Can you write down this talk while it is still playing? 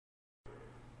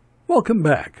Welcome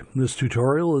back. This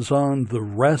tutorial is on the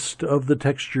rest of the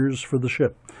textures for the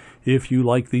ship. If you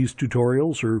like these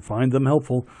tutorials or find them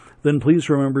helpful, then please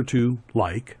remember to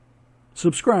like,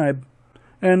 subscribe,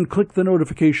 and click the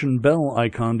notification bell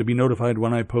icon to be notified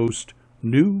when I post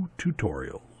new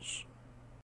tutorials.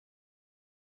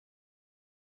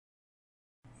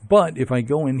 But if I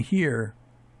go in here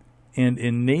and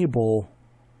enable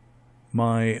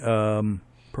my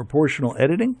proportional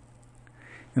editing,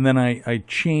 and then I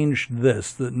changed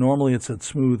this, that normally it's at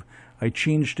smooth, I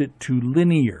changed it to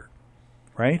linear,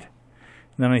 right?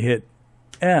 And then I hit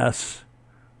S,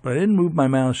 but I didn't move my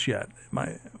mouse yet.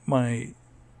 My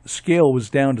scale was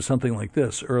down to something like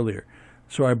this earlier.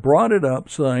 So I brought it up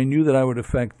so that I knew that I would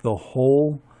affect the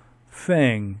whole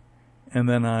thing, and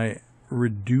then I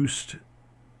reduced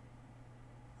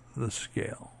the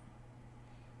scale.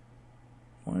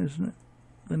 Why isn't it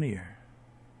linear?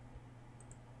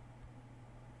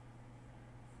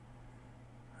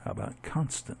 How about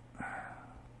constant?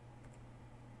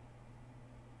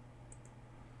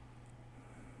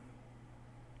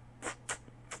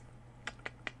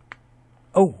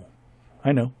 Oh,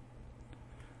 I know.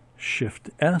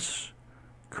 Shift S,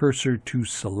 cursor to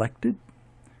selected,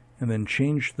 and then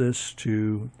change this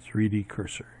to 3D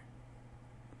cursor.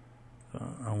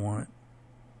 I want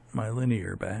my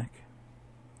linear back.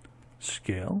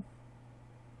 Scale.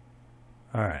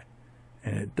 All right.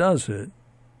 And it does it.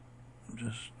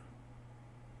 Just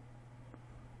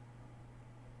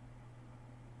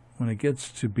when it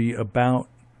gets to be about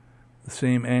the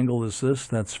same angle as this,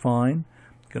 that's fine.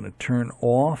 I'm going to turn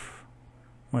off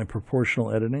my proportional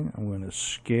editing. I'm going to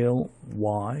scale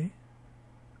Y.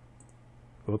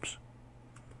 Oops.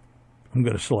 I'm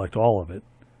going to select all of it.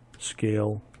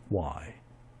 Scale Y.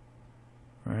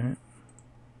 Right?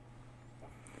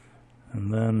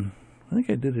 And then I think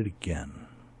I did it again.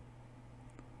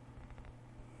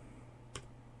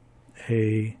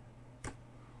 A1,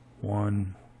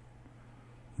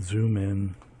 zoom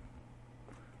in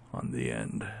on the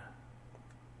end.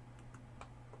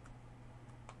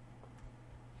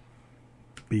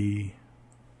 B7.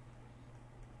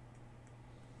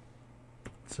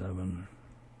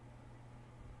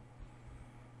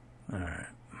 All right.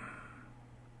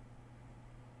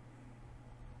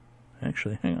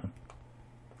 Actually, hang on.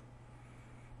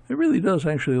 It really does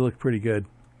actually look pretty good.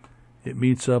 It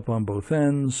meets up on both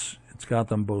ends. It's got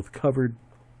them both covered.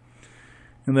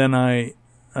 And then I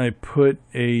put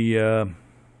a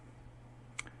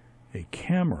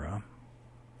camera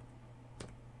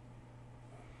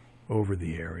over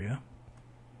the area.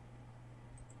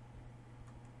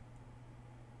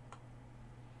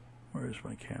 Where's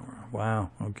my camera?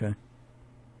 Wow, okay.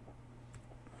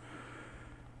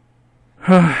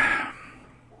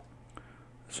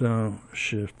 So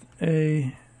Shift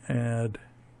A, add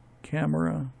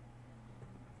camera.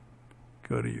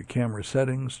 Go to your camera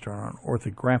settings, turn on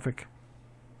orthographic,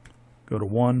 go to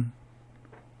 1,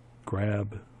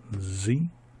 grab Z,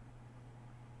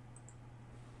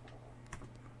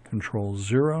 Control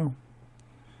 0,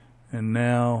 and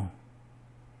now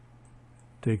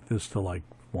take this to like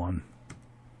 1.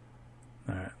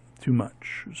 All right, too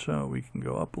much. So we can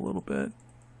go up a little bit.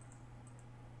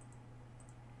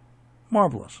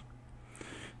 Marvelous.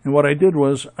 And what I did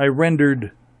was I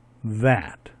rendered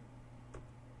that.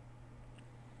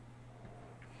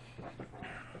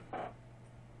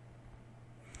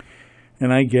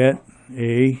 And I get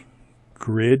a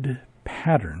grid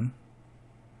pattern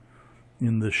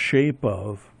in the shape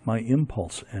of my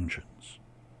impulse engines.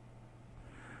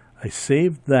 I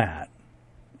saved that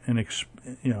and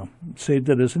saved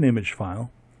it as an image file.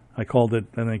 I called it,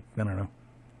 I don't know,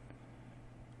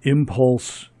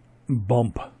 impulse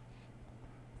bump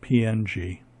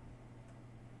PNG.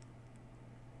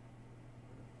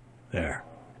 There.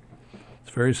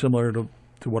 It's very similar to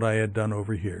what I had done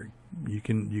over here. You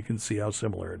can see how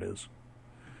similar it is.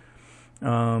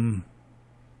 And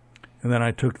then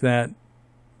I took that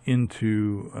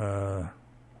into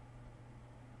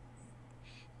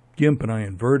GIMP and I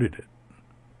inverted it.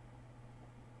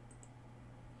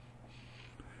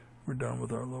 We're done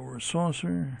with our lower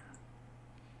saucer.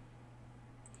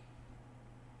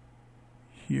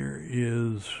 Here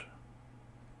is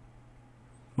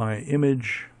my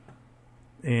image,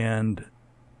 and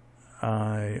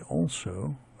I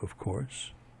also, of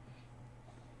course,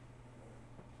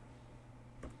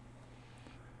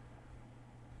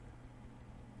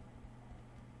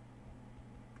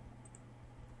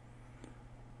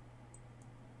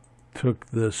 took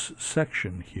this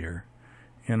section here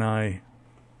and I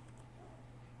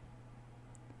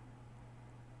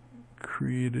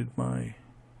created my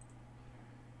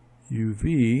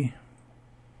UV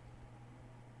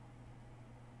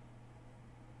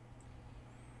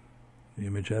the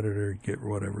image editor, get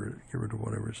rid of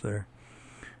whatever's there.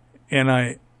 And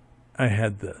I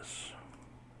had this,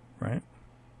 right?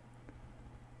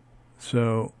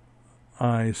 So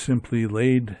I simply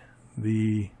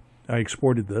I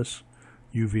exported this,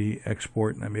 UV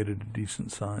export, and I made it a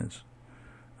decent size.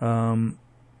 And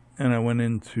I went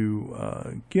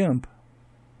into GIMP.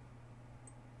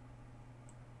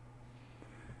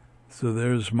 So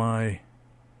there's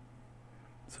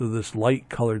so this light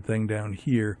colored thing down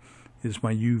here is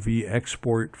my UV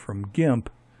export from GIMP.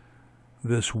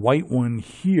 This white one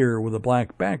here with a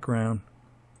black background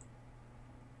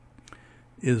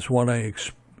is what I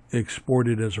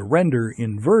exported as a render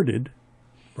inverted,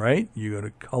 right? You go to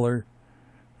color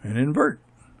and invert.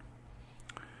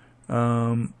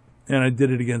 And I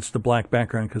did it against the black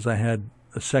background because I had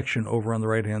a section over on the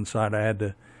right-hand side. I had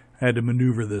to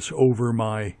maneuver this over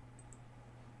my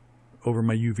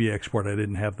UV export. I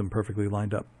didn't have them perfectly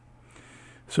lined up.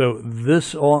 So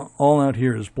this all out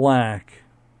here is black,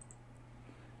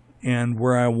 and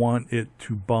where I want it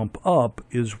to bump up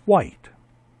is white.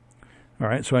 All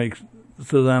right,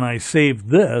 so then I saved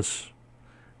this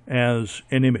as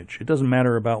an image. It doesn't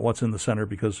matter about what's in the center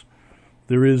because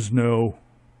there is no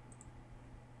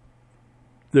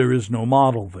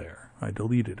model there. I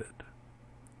deleted it.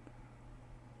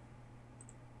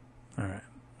 All right.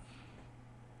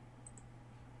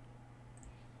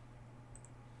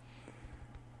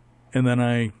 And then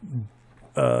I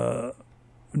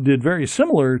did very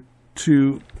similar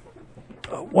to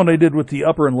what I did with the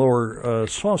upper and lower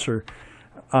saucer.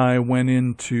 I went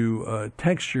into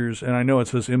textures, and I know it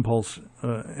says impulse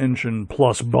engine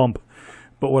plus bump,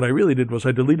 but what I really did was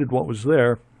I deleted what was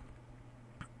there.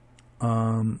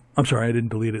 I'm sorry, I didn't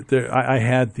delete it. There, I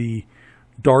had the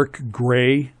dark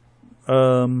gray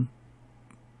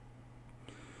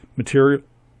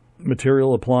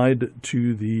material applied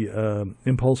to the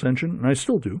impulse engine, and I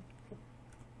still do.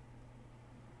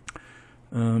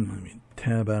 Let me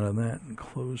tab out of that and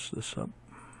close this up.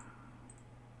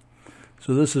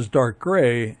 So this is dark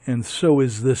gray, and so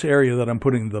is this area that I'm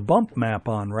putting the bump map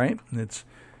on, right? It's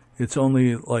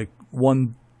only like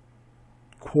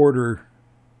 1/4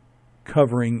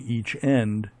 covering each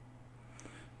end,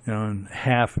 and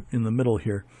half in the middle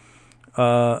here.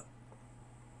 And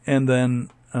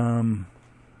then,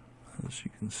 as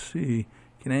you can see, you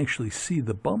can actually see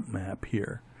the bump map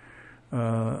here.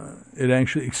 It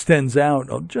actually extends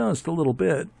out just a little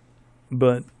bit,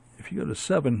 but if you go to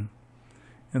 7,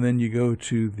 and then you go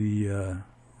to the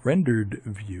rendered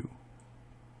view,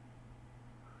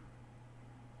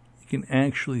 you can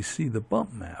actually see the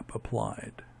bump map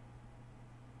applied.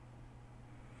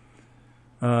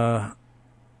 Oh,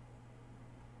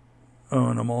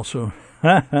 and I'm also,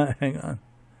 hang on,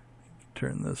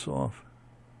 turn this off.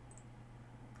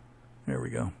 There we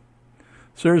go.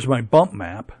 So there's my bump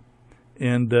map,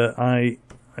 and I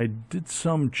did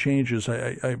some changes.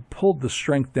 I pulled the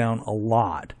strength down a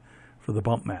lot for the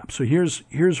bump map. So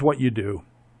here's what you do.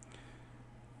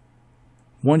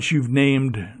 Once you've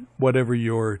named whatever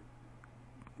you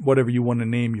want to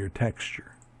name your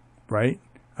texture, right?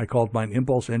 I called mine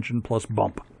impulse engine plus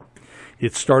bump.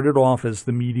 It started off as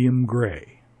the medium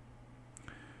gray.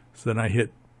 So then I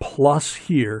hit plus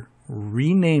here,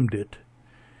 renamed it,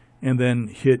 and then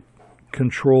hit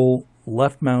Control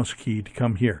left mouse key to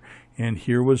come here. And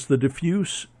here was the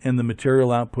diffuse and the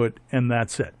material output, and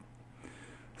that's it.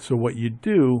 So what you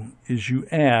do is you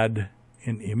add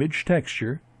an image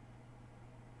texture.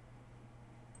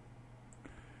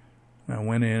 I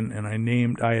went in and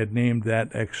I had named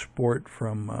that export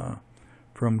from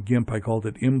GIMP. I called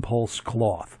it Impulse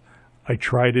Cloth. I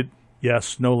tried it,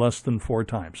 yes, no less than 4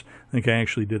 times. I think I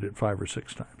actually did it 5 or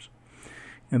 6 times.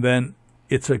 And then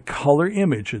it's a color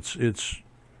image.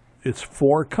 It's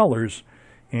 4 colors,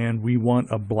 and we want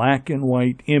a black and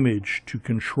white image to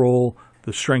control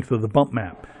the strength of the bump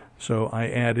map. So I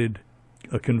added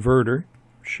a converter,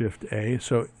 Shift A.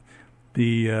 So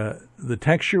the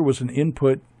texture was an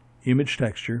input image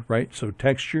texture, right? So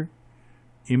texture,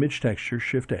 image texture,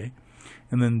 Shift A.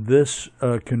 And then this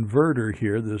converter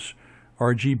here, this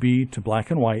RGB to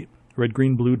black and white, red,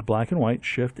 green, blue to black and white,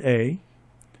 Shift A,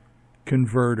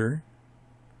 converter,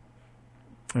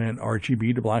 and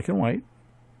RGB to black and white,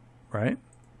 right?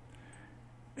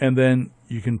 And then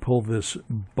you can pull this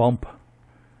bump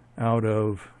out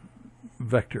of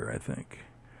vector, I think.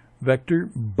 Vector,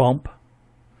 bump,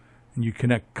 and you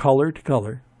connect color to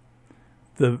color.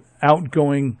 The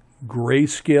outgoing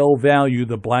grayscale value,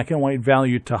 the black and white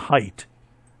value to height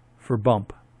for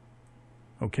bump,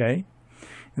 okay?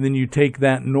 And then you take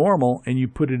that normal and you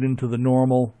put it into the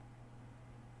normal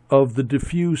of the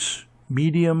diffuse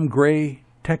medium gray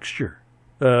texture.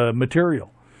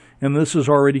 material. And this is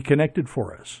already connected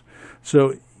for us.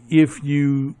 So if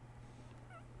you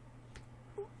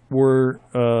were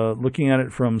looking at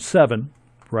it from 7,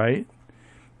 right?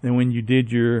 And when you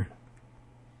did your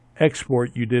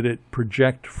export, you did it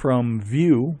project from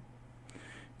view,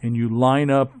 and you line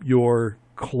up your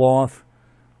cloth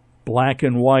black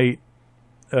and white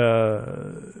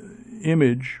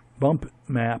image bump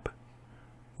map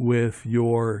with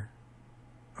your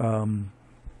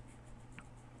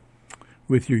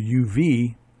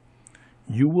UV,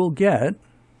 you will get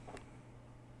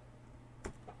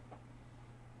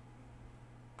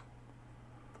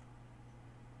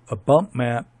a bump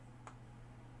map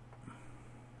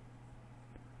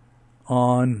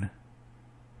on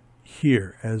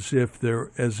here, as if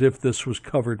this was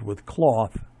covered with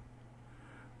cloth,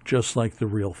 just like the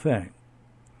real thing.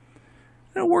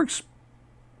 And it works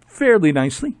fairly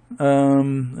nicely.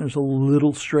 There's a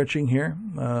little stretching here.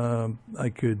 I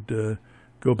could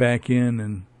go back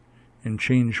in and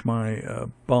change my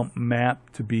bump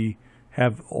map to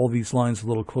have all these lines a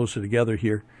little closer together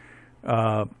here.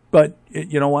 But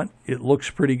you know what? It looks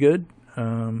pretty good,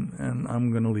 and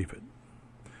I'm going to leave it.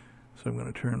 So I'm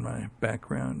going to turn my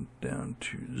background down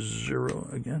to 0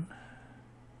 again.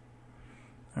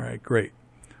 All right, great.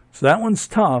 So that one's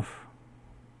tough.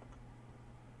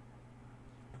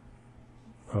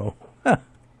 Oh,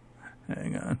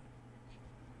 hang on.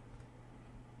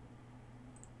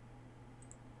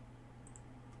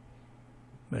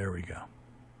 There we go.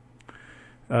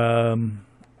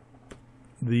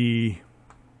 The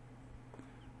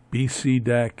BC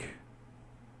deck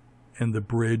and the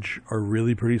bridge are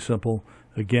really pretty simple.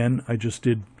 Again, I just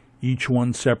did each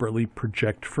one separately,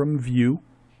 project from view.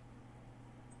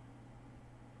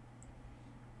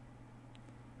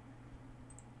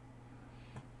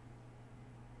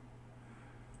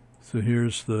 So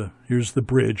here's the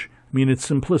bridge. I mean, it's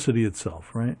simplicity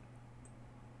itself, right?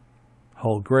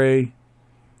 Hull gray.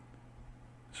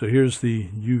 So here's the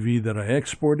UV that I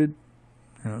exported.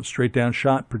 Straight down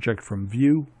shot, project from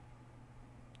view.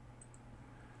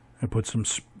 I put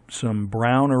some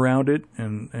brown around it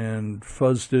and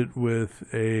fuzzed it with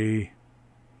a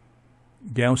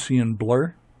Gaussian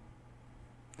blur.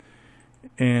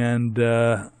 And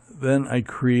then I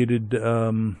created,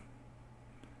 I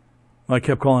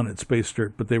kept calling it space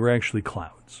dirt, but they were actually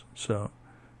clouds. So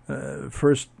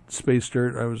first space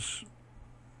dirt, I was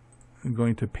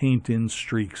going to paint in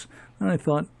streaks. And I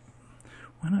thought,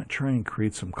 why not try and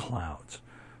create some clouds?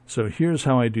 So here's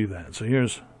how I do that. So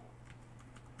here's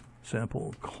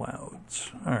sample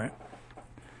clouds. All right,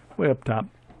 way up top.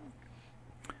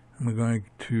 I'm going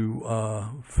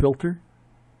to filter,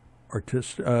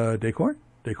 decor,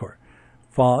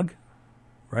 fog,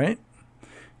 right?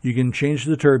 You can change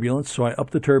the turbulence, so I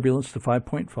up the turbulence to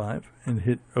 5.5 and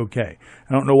hit OK.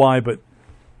 I don't know why, but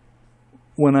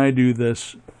when I do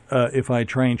this, if I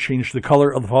try and change the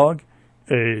color of the fog,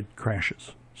 it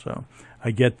crashes. So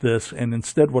I get this, and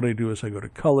instead what I do is I go to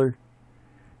color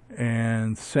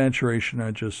and saturation.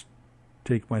 I just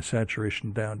take my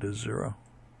saturation down to 0.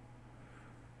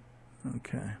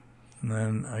 Okay, and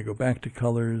then I go back to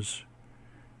colors,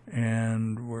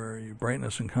 and where are you?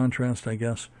 Brightness and contrast, I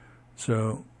guess.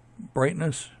 So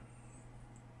brightness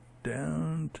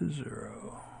down to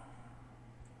 0,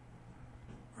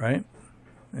 right?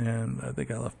 And I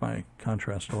think I left my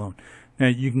contrast alone. Now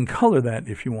you can color that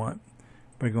if you want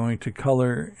by going to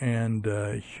color and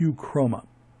hue chroma.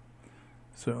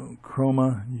 So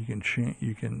chroma, you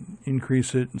can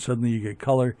increase it, and suddenly you get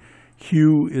color.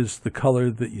 Hue is the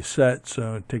color that you set,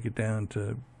 so take it down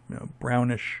to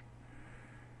brownish,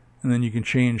 and then you can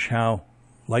change how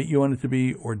light you want it to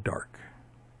be or dark.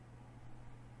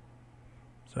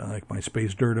 So I like my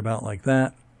space dirt about like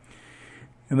that.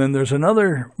 And then there's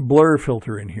another blur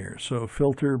filter in here. So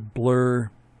filter, blur,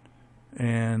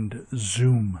 and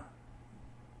zoom,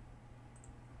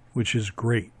 which is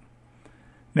great.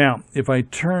 Now, if I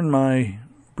turn my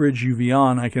bridge UV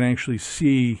on, I can actually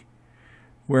see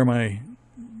where my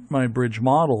bridge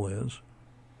model is.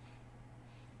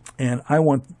 And I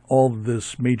want all of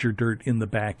this major dirt in the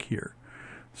back here.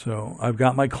 So I've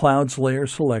got my clouds layer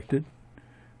selected.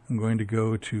 I'm going to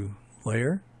go to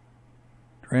layer,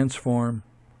 transform,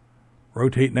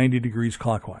 rotate 90 degrees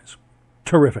clockwise.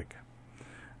 Terrific.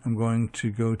 I'm going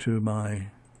to go to my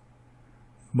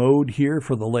mode here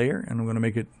for the layer, and I'm going to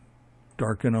make it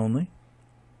darken only.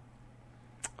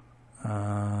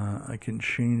 I can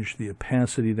change the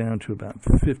opacity down to about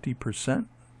 50%.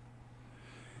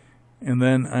 And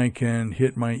then I can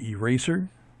hit my eraser,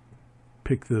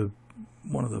 pick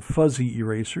one of the fuzzy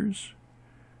erasers,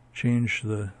 change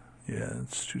the, yeah,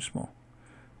 it's too small.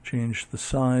 change the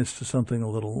size to something a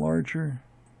little larger.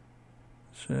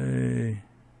 Say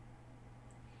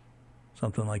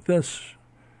something like this,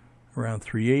 around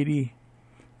 380,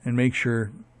 and make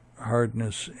sure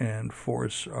hardness and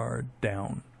force are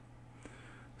down.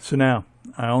 So now,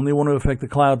 I only want to affect the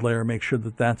cloud layer, make sure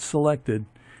that that's selected.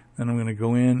 Then I'm going to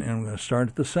go in and I'm going to start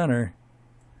at the center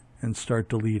and start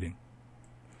deleting.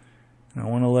 And I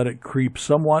want to let it creep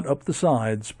somewhat up the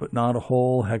sides, but not a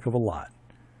whole heck of a lot.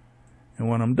 And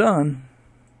when I'm done,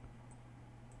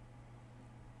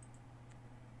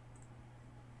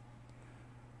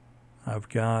 I've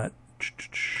got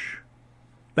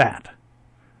that.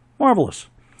 Marvelous.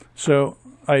 So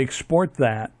I export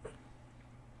that,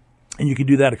 and you can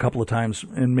do that a couple of times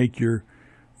and make your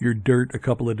dirt a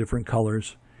couple of different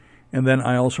colors. And then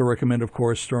I also recommend, of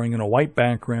course, throwing in a white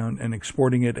background and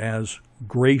exporting it as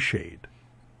gray shade.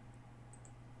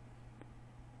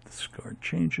 Discard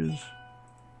changes.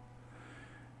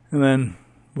 And then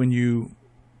when you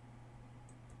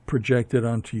project it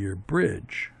onto your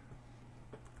bridge,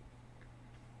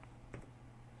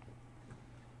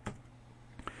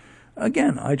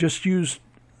 again, I just used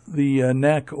the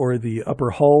neck or the upper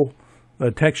hull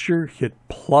texture, hit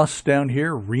plus down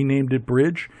here, renamed it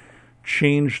bridge,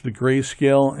 changed the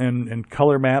grayscale and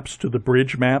color maps to the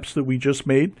bridge maps that we just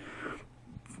made.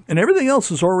 And everything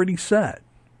else is already set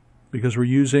because we're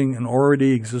using an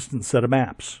already existent set of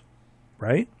maps,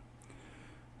 right?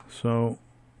 So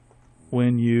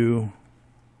when you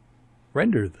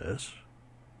render this,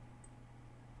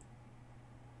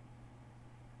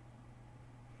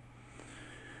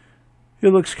 it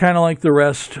looks kind of like the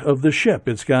rest of the ship.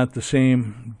 It's got the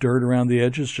same dirt around the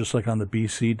edges, just like on the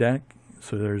BC deck.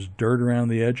 So there's dirt around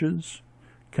the edges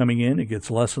coming in. It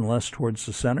gets less and less towards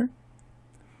the center.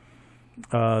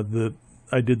 I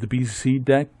did the BC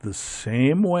deck the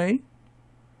same way.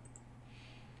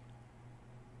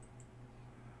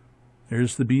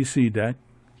 There's the BC deck.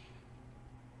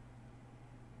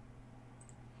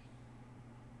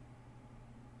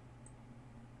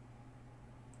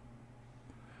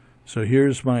 So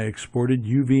here's my exported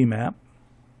UV map.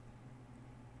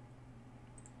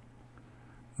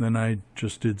 Then I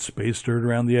just did space dirt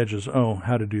around the edges. Oh,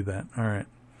 how to do that. All right.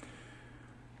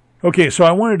 Okay, so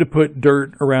I wanted to put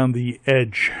dirt around the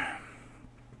edge.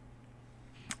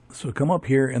 So come up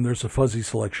here and there's a fuzzy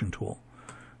selection tool.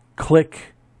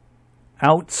 Click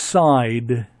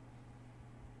outside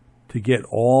to get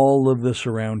all of this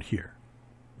around here,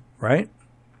 right?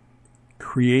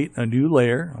 Create a new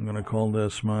layer. I'm going to call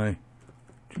this my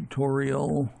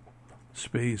tutorial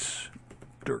space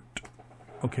dirt.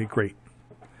 Okay, great.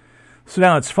 So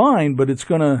now it's fine, but it's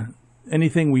going to,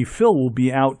 anything we fill will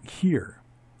be out here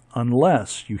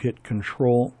unless you hit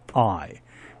Control-I.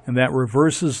 And that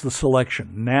reverses the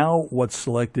selection. Now what's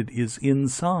selected is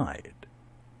inside.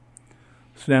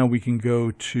 So now we can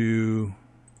go to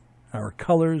our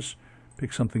colors,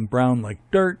 pick something brown like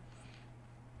dirt,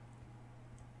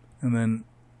 and then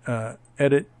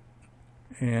edit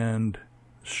and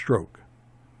stroke.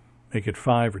 Make it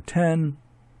 5 or 10,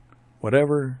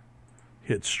 whatever.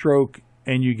 Hit stroke,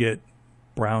 and you get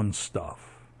brown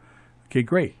stuff. Okay,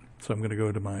 great. So I'm going to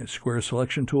go to my square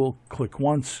selection tool, click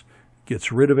once,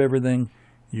 gets rid of everything.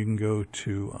 You can go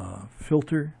to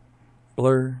filter,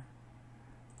 blur,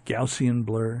 Gaussian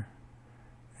blur,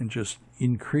 and just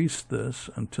increase this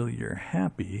until you're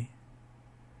happy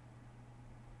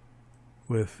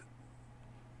with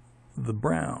the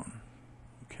brown.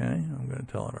 Okay, I'm going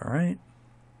to tell it all right.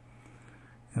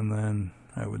 And then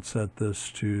I would set this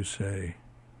to, say,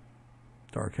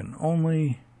 darken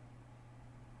only,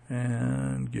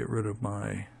 and get rid of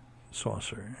my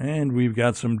saucer. And we've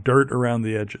got some dirt around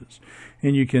the edges.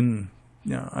 And you can,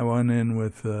 you know, I went in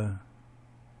with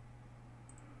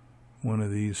one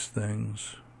of these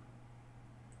things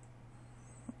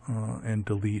and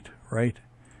delete, right?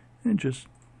 And just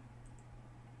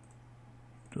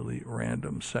delete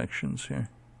random sections here.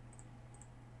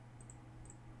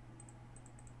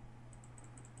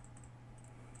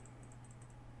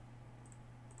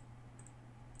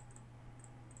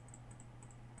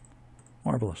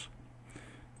 Marvelous.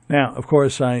 Now, of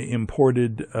course, I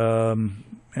imported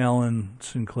Alan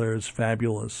Sinclair's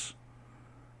fabulous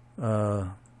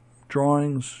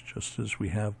drawings, just as we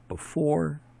have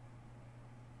before.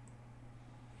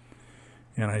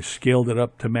 And I scaled it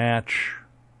up to match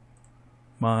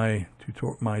my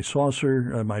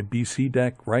saucer, my BC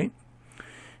deck, right?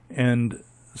 And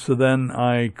so then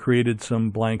I created some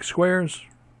blank squares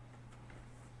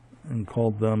and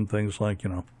called them things like, you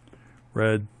know,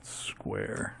 red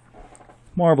square.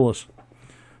 Marvelous.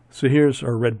 So here's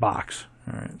our red box.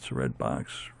 All right, so red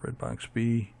box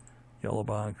B, Yellow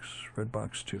box, red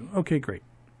box 2. Okay, great.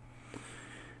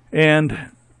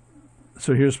 And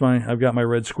so I've got my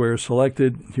red square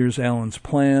selected. Here's Alan's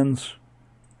plans.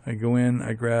 I go in,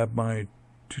 I grab my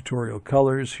tutorial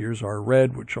colors. Here's our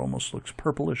red, which almost looks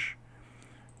purplish.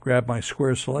 Grab my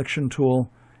square selection tool,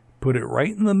 put it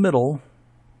right in the middle,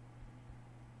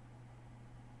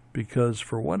 because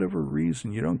for whatever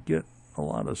reason you don't get a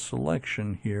lot of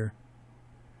selection here.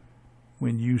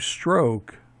 When you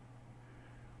stroke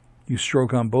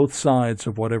on both sides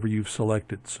of whatever you've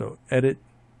selected. So edit,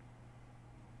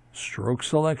 stroke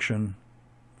selection,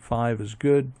 5 is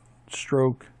good,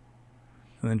 stroke,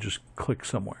 and then just click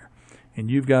somewhere. And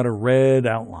you've got a red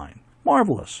outline.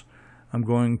 Marvelous. I'm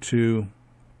going to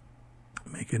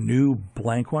make a new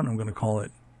blank one. I'm going to call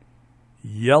it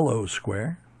yellow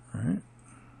square. All right.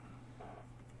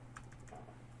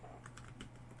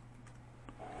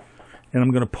 And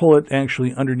I'm going to pull it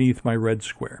actually underneath my red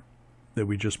square that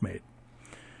we just made.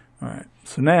 All right,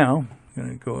 so now I'm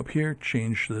going to go up here,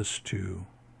 change this to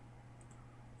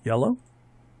yellow.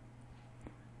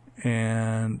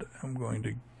 And I'm going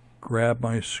to grab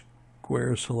my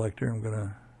square selector.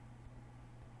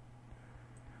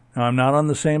 Now I'm not on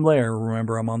the same layer.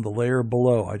 Remember, I'm on the layer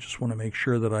below. I just want to make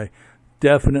sure that I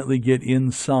definitely get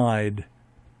inside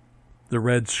the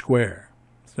red square.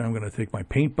 So I'm going to take my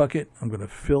paint bucket. I'm going to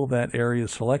fill that area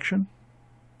selection.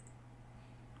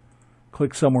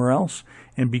 Click somewhere else.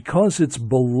 And because it's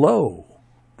below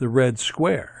the red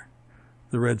square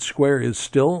is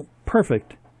still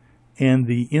perfect, and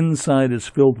the inside is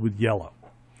filled with yellow.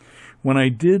 When I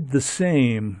did the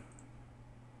same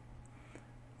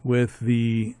with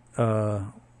the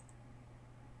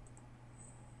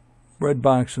red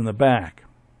box in the back,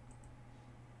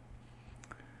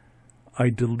 I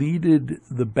deleted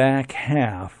the back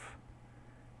half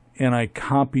and I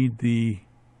copied the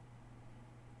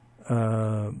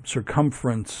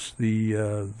circumference,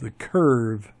 the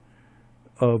curve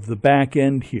of the back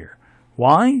end here.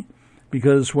 Why?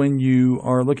 Because when you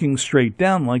are looking straight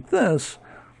down like this,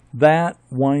 that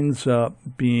winds up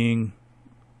being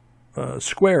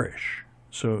squarish.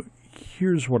 So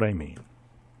here's what I mean.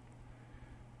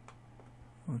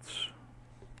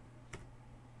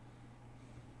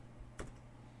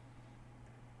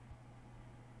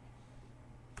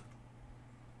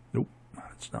 Nope,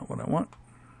 that's not what I want.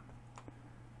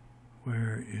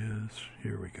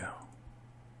 Here we go.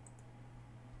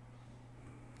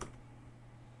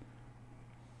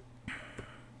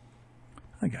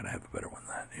 I gotta have a better one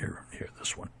than that. Here,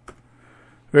 this one.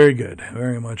 Very good.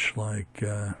 Very much like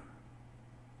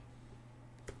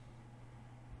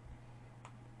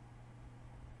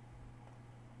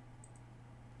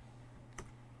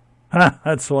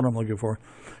that's the one I'm looking for.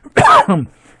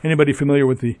 Anybody familiar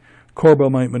with the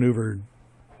Corbomite maneuver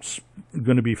is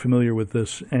going to be familiar with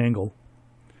this angle.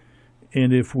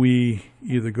 And if we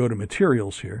either go to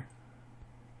materials here,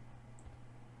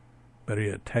 better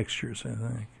yet textures, I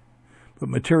think. But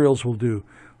materials will do.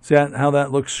 See how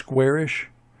that looks squarish?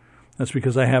 That's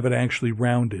because I have it actually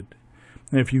rounded.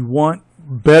 And if you want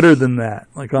better than that,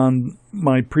 like on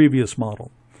my previous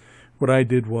model, what I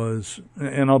did was,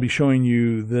 and I'll be showing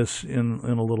you this in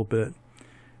a little bit,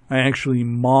 I actually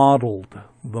modeled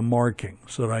the marking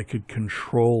so that I could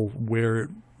control where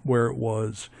it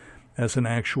was as an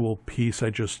actual piece.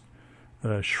 I just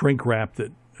shrink wrapped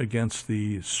it against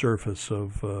the surface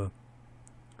of the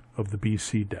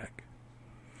BC deck.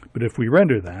 But if we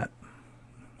render that,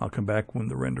 I'll come back when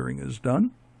the rendering is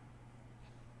done.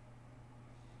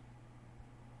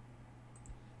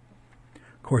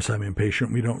 Of course, I'm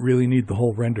impatient. We don't really need the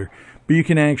whole render. But you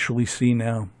can actually see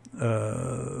now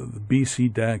the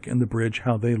BC deck and the bridge,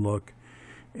 how they look.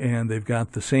 And they've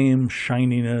got the same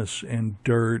shininess and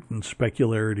dirt and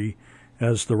specularity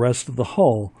as the rest of the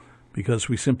hull, because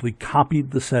we simply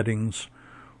copied the settings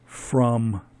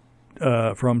from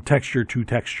texture to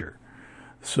texture.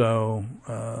 So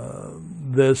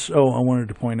I wanted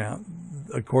to point out,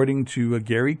 according to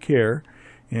Gary Kerr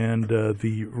and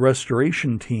the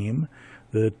restoration team,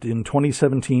 that in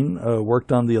 2017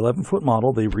 worked on the 11-foot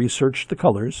model. They researched the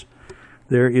colors.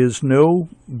 There is no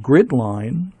grid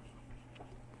line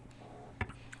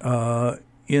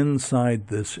inside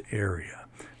this area.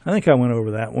 I think I went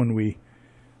over that when we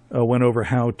went over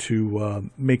how to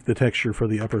make the texture for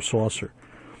the upper saucer.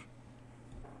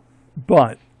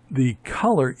 But the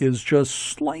color is just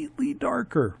slightly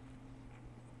darker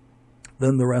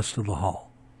than the rest of the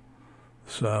hull.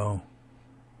 So,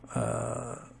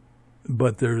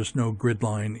 but there's no grid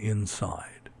line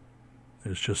inside.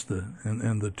 There's just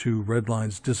and the two red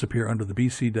lines disappear under the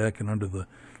BC deck and under the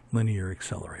linear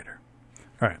accelerator.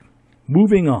 All right,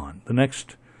 moving on. The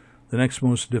next the next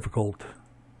most difficult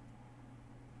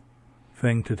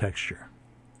thing to texture.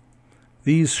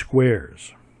 These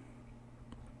squares.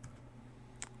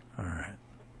 All right.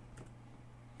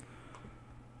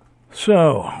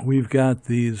 So we've got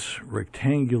these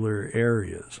rectangular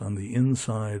areas on the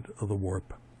inside of the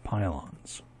warp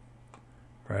pylons.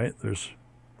 Right? There's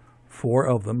 4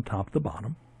 of them, top to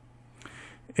bottom.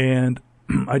 And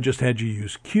I just had you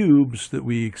use cubes that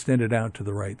we extended out to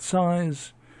the right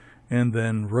size and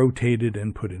then rotated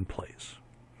and put in place.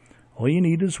 All you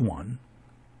need is one.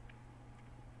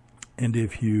 And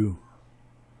if you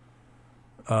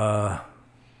let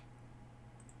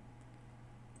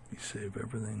me save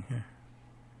everything here.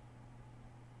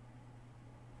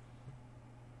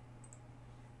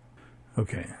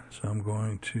 Okay, so I'm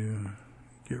going to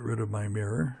get rid of my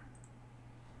mirror.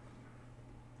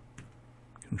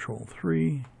 Control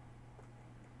 3.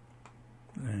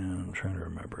 And I'm trying to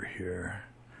remember here.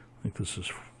 I think this is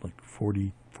like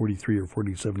 43 or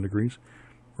 47 degrees.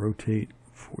 Rotate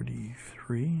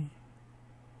 43.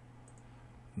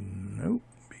 Nope,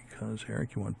 because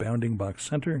Eric, you want bounding box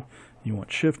center. You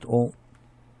want Shift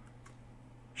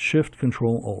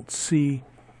Control Alt C,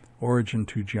 origin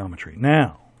to geometry.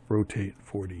 Now, rotate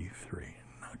 43.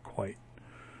 Not quite.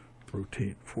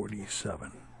 Rotate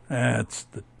 47. That's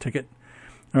the ticket.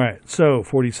 All right, so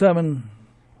 47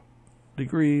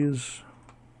 degrees.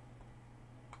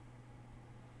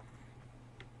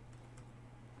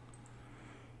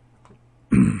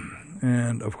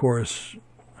 And, of course,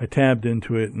 I tabbed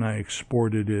into it and I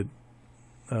exported it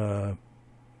to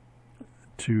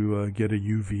get a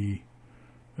UV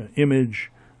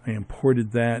image. I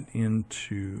imported that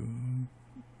into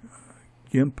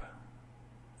GIMP.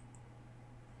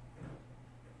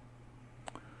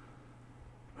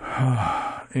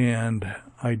 And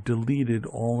I deleted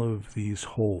all of these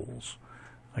holes.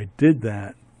 I did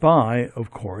that by, of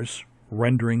course,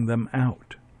 rendering them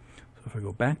out. So if I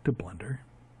go back to Blender,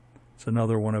 it's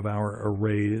another one of our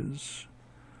arrays.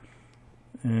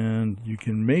 And you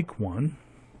can make one.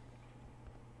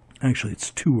 Actually, it's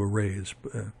 2 arrays.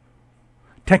 But,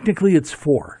 technically, it's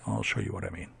 4. I'll show you what I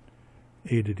mean.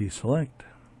 A to deselect.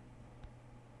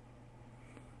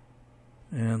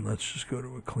 And let's just go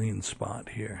to a clean spot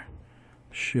here.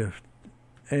 Shift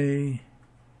A.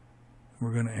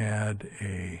 We're going to add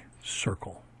a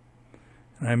circle.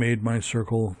 And I made my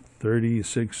circle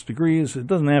 36 degrees. It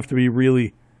doesn't have to be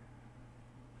really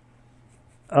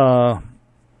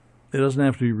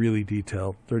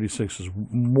detailed. 36 is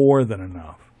more than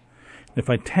enough. If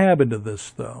I tab into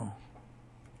this, though,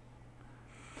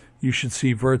 you should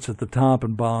see verts at the top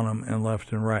and bottom and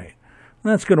left and right.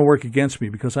 And that's going to work against me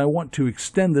because I want to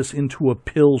extend this into a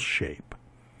pill shape.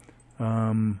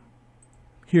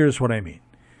 Here's what I mean.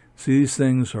 See, these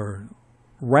things are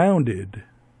rounded,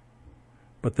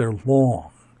 but they're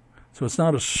long. So it's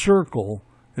not a circle,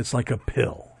 it's like a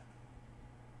pill.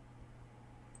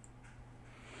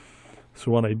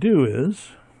 So what I do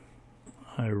is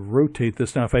I rotate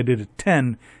this. Now, if I did it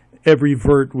 10, every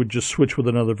vert would just switch with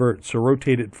another vert. So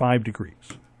rotate it 5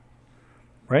 degrees,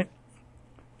 right?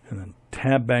 And then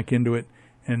tab back into it.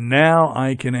 And now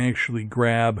I can actually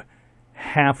grab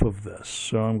half of this.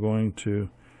 So I'm going to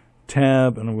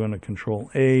tab and I'm going to Control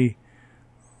A,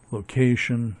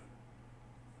 location.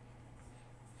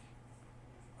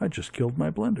 I just killed my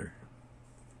Blender.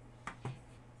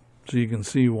 So you can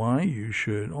see why you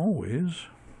should always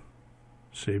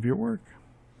save your work.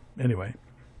 Anyway.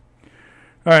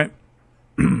 All right.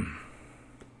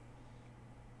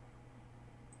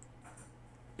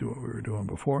 Do what we were doing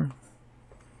before.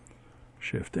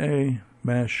 Shift A,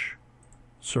 mesh,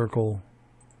 circle,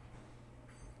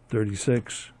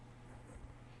 36,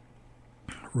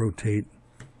 rotate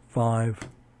 5,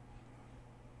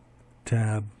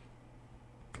 tab,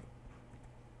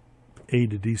 A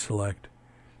to deselect,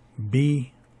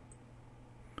 B,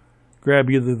 grab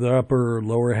either the upper or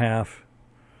lower half,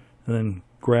 and then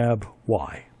grab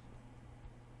Y.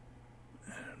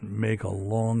 And make a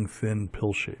long, thin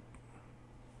pill shape.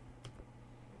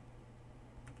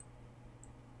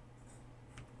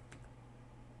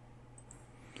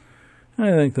 I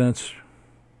think that's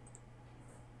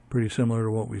pretty similar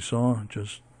to what we saw,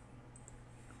 just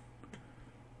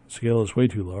scale is way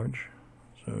too large.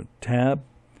 So tab,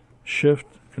 shift,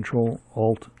 control,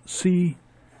 alt, C,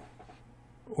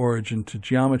 origin to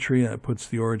geometry. That puts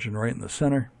the origin right in the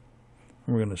center.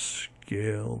 And we're going to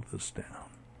scale this down.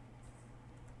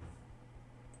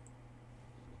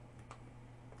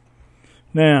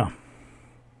 Now,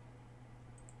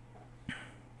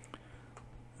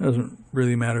 doesn't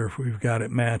really matter if we've got it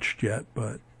matched yet,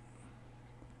 but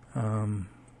I'm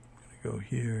going to go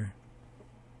here.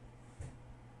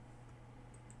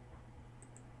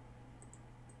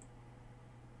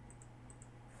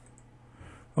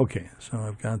 Okay, so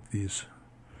I've got these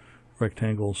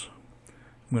rectangles.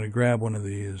 I'm going to grab one of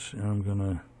these, and I'm going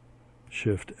to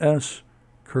Shift S,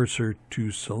 cursor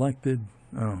to selected.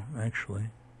 Oh, actually,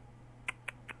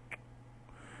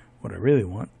 what I really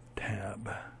want, Tab.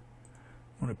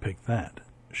 I want to pick that.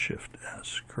 Shift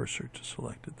S, cursor to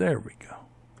selected. There we go.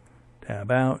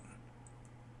 Tab out.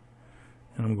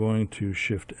 And I'm going to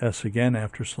Shift S again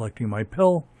after selecting my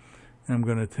pill. And I'm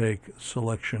going to take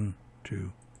selection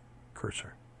to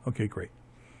cursor. Okay, great.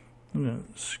 I'm going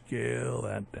to scale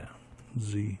that down.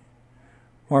 Z.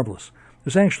 Marvelous.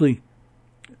 There's actually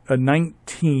a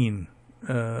 19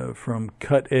 from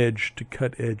cut edge to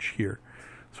cut edge here.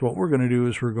 So what we're going to do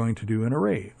is we're going to do an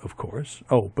array, of course.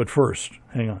 Oh, but first,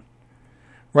 hang on.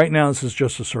 Right now this is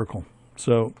just a circle.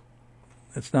 So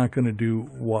it's not going to do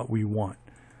what we want.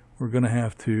 We're going to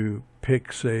have to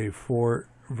pick, say, 4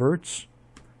 verts,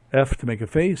 F to make a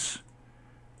face,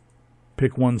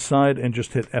 pick one side and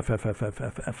just hit F, F, F, F,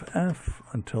 F, F, F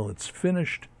until it's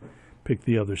finished. Pick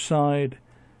the other side,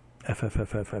 F, F,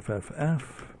 F, F, F, F,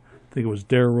 F. I think it was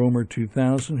Der Romer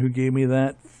 2000 who gave me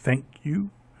that. Thank you,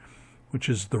 which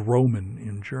is the Roman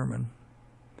in German.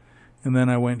 And then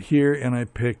I went here and I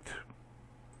picked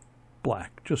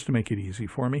black just to make it easy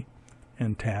for me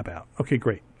and tab out. Okay,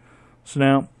 great. So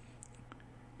now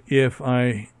if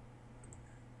I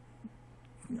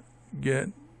get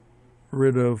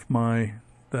rid of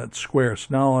that square, so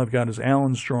now all I've got is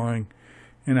Alan's drawing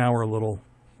and our little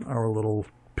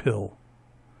pill.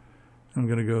 I'm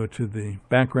going to go to the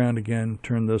background again,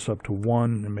 turn this up to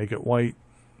 1 and make it white.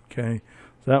 Okay,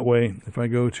 so that way if I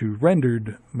go to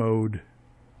rendered mode,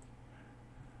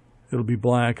 it'll be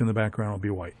black and the background will be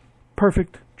white.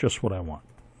 Perfect, just what I want.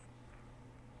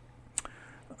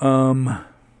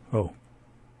 Oh,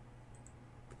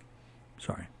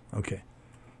 sorry. Okay,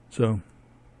 so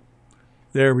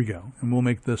there we go, and we'll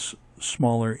make this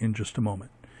smaller in just a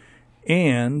moment.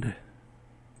 And I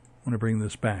want to bring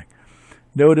this back.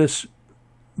 Notice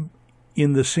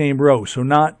in the same row, so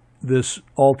not this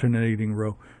alternating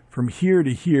row, from here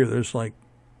to here, there's like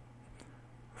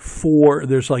 4.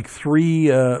 There's like 3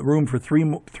 room for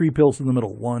three pills in the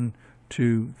middle. 1,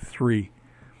 2, 3.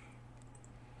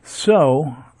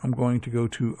 So I'm going to go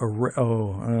to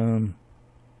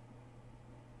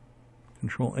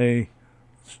Control A.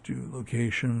 Let's do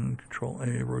location. Control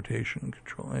A, rotation.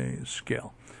 Control A,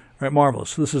 scale. All right, marvelous.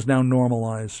 So this is now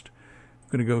normalized. I'm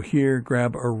going to go here,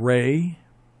 grab array.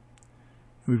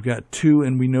 We've got 2,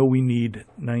 and we know we need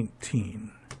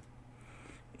 19.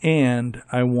 And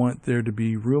I want there to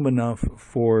be room enough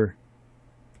for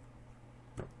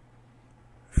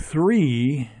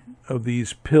 3 of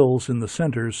these pills in the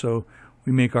center, so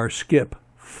we make our skip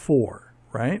 4,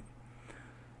 right?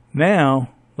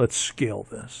 Now, let's scale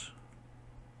this.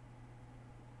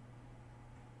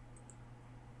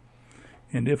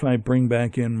 And if I bring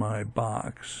back in my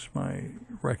box, my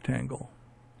rectangle,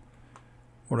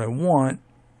 what I want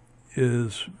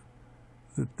is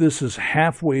that this is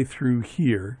halfway through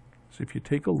here. So if you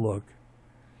take a look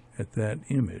at that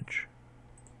image,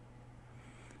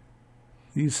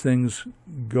 these things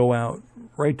go out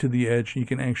right to the edge. You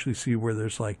can actually see where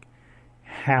there's like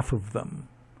half of them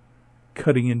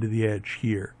cutting into the edge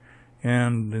here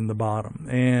and in the bottom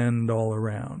and all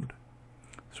around.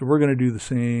 So we're going to do the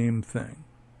same thing.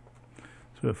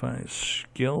 So if I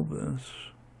scale this,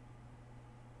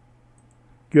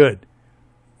 good.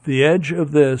 The edge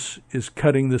of this is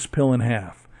cutting this pill in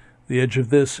half. The edge of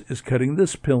this is cutting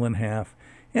this pill in half.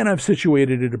 And I've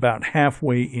situated it about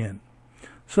halfway in.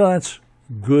 So that's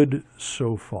good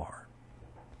so far.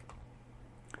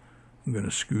 I'm going to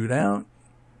scoot out.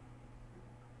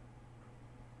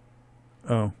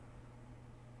 Oh.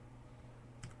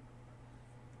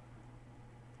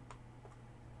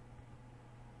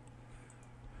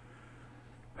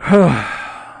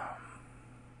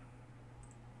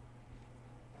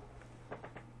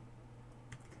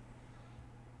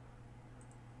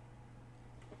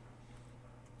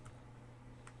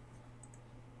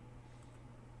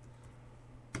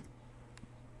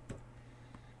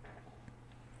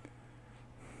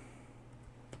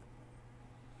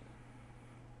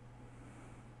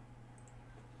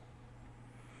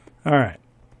 All right,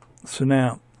 so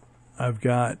now I've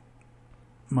got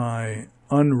my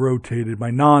unrotated,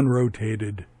 my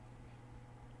non-rotated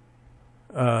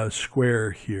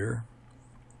square here.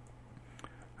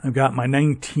 I've got my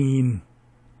 19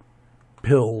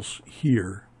 pills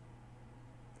here.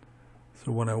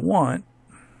 So what I want,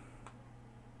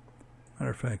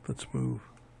 matter of fact, let's move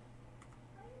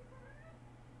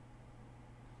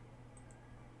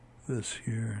this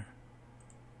here.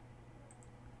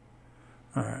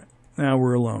 All right, now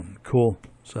we're alone. Cool,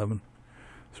 7.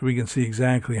 so we can see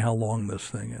exactly how long this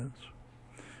thing is.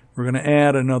 We're going to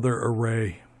add another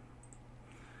array.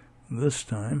 This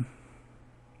time,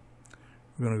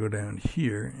 we're going to go down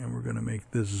here, and we're going to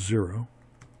make this 0.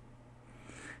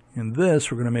 And this,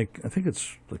 we're going to make, I think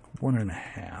it's like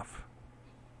 1.5.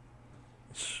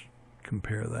 Let's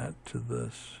compare that to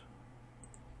this.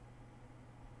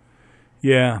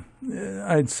 Yeah,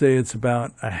 I'd say it's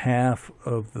about a half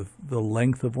of the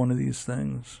length of one of these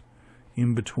things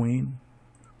in between,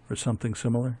 or something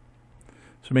similar.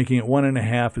 So making it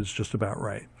 1.5 is just about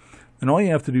right. And all you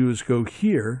have to do is go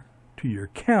here to your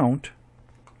count.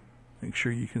 Make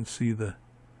sure you can see the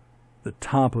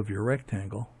top of your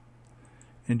rectangle.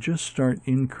 And just start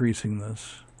increasing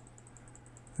this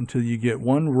until you get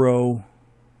one row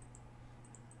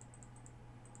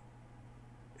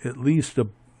at least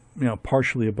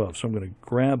partially above. So I'm going to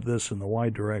grab this in the Y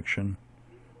direction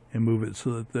and move it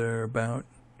so that they're about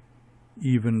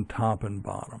even top and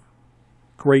bottom.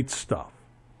 Great stuff.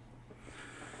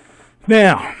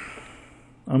 Now,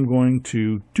 I'm going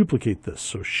to duplicate this.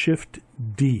 So Shift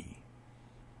D.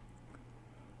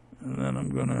 And then I'm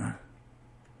going to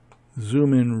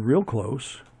zoom in real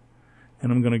close.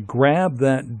 And I'm going to grab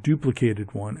that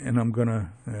duplicated one. And I'm going to,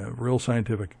 real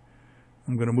scientific,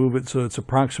 I'm going to move it so it's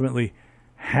approximately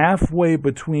halfway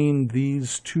between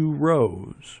these two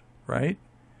rows, right?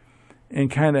 And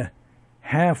kind of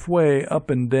halfway up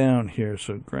and down here.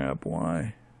 So grab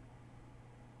Y.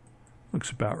 Looks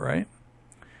about right.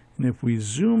 And if we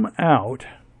zoom out,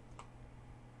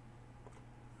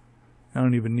 I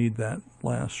don't even need that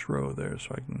last row there,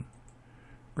 so I can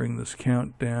bring this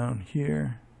count down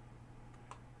here.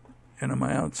 And am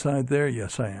I outside there?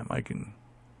 Yes, I am. I can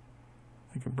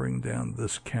bring down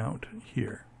this count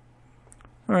here.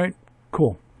 All right,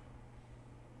 cool.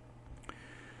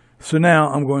 So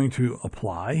now I'm going to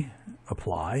apply,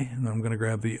 and then I'm going to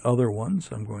grab the other ones.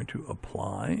 I'm going to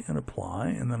apply,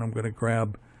 and then I'm going to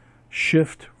grab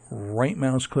Shift, right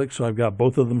mouse click, so I've got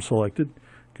both of them selected,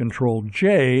 Control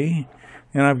J,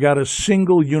 and I've got a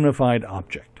single unified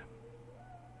object.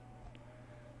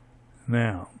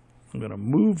 Now, I'm going to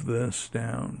move this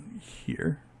down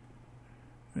here.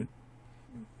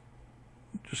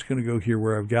 Just going to go here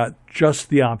where I've got just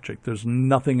the object. There's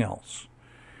nothing else.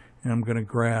 And I'm going to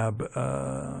grab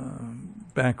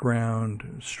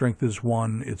background, strength is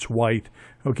 1, it's white.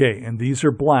 Okay, and these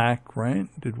are black, right?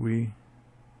 Did we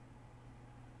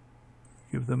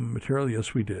give them material?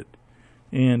 Yes, we did.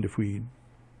 And if we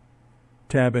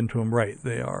tab into them, right,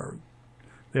 they are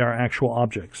actual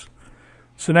objects.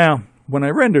 So now, when I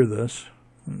render this,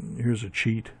 here's a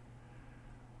cheat,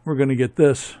 we're going to get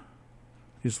these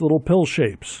little pill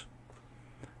shapes.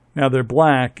 Now they're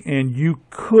black, and you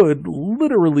could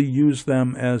literally use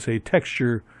them as a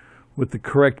texture with the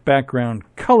correct background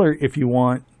color if you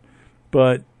want,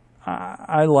 but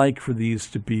I like for these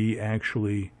to be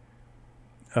actually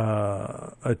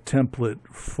a template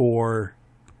for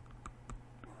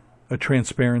a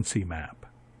transparency map.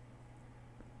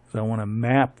 So I want to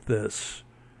map this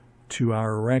to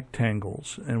our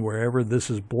rectangles, and wherever this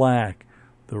is black,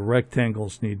 the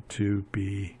rectangles need to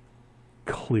be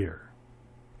clear.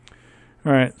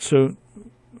 All right, so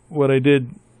what I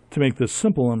did to make this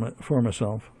simple for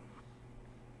myself,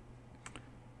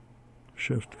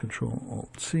 Shift, Control,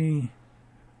 Alt, C,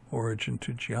 origin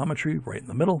to geometry, right in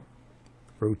the middle,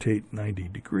 rotate 90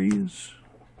 degrees,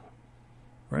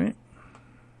 right?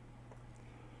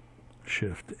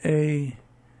 Shift A,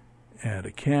 add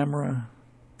a camera.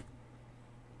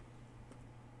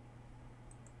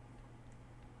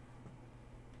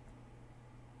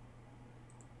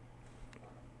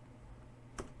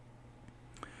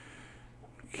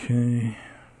 Okay.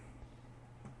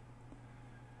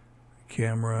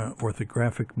 Camera,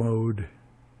 orthographic mode.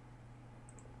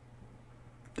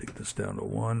 Take this down to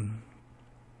 1.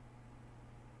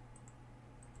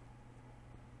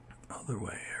 Other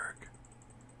way, Eric.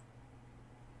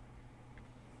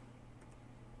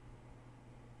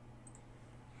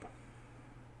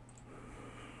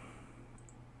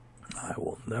 I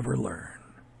will never learn.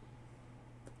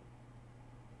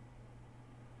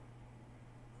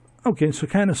 Okay, so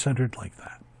kind of centered like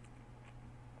that.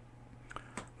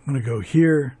 I'm going to go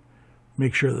here,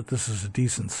 make sure that this is a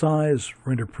decent size,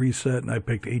 render preset, and I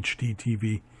picked HD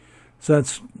TV. So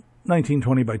that's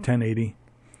 1920 by 1080.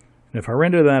 And if I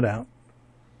render that out,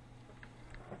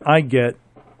 I get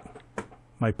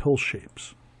my pill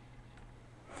shapes.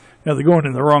 Now they're going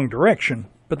in the wrong direction,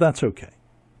 but that's okay.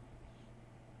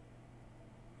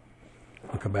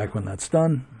 I'll come back when that's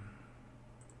done.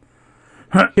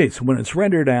 Okay, so when it's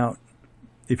rendered out,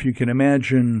 if you can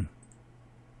imagine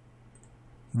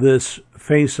this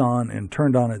face on and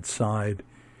turned on its side,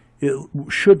 it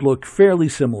should look fairly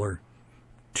similar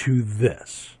to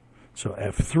this. So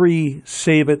F3,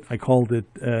 save it. I called it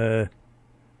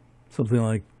something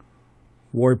like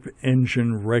warp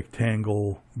engine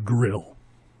rectangle grill.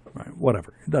 Right,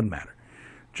 whatever, it doesn't matter.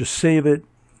 Just save it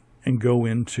and go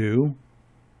into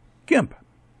GIMP,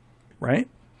 right?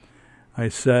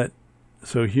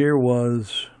 So here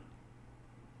was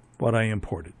what I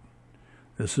imported.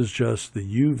 This is just the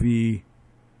UV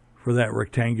for that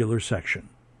rectangular section.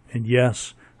 And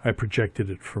yes, I projected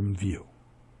it from view.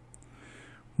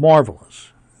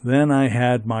 Marvelous. Then I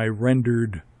had my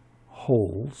rendered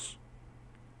holes.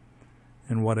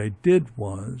 And what I did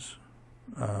was,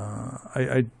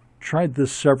 I tried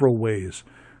this several ways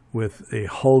with a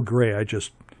hull gray.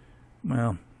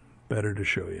 Well, better to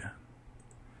show you.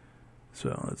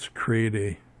 So let's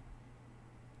create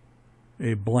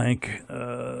a blank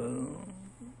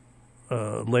layer,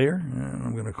 and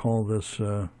I'm going to call this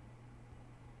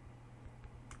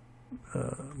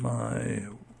my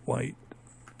white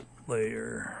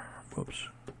layer. Whoops.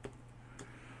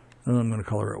 And I'm going to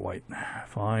color it white.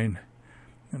 Fine.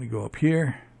 I'm going to go up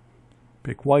here,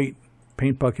 pick white,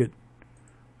 paint bucket,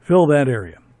 fill that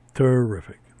area.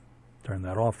 Terrific. Turn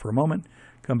that off for a moment.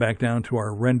 Come back down to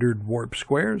our rendered warp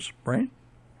squares, right?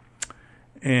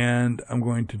 And I'm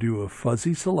going to do a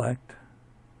fuzzy select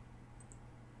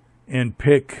and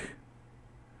pick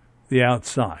the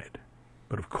outside.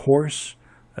 But of course,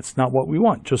 that's not what we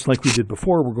want. Just like we did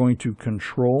before, we're going to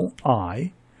Control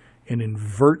I and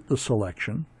invert the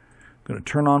selection. I'm going to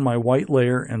turn on my white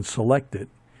layer and select it.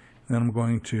 And then I'm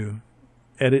going to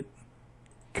edit,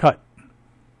 cut. I'm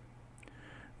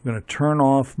going to turn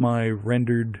off my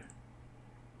rendered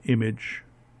image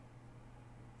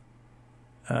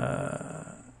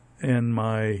and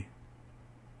my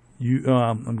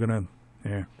I'm going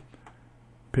to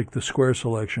pick the square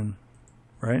selection,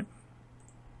 right?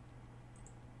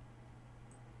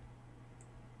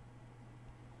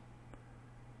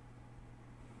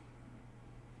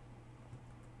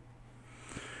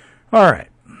 All right.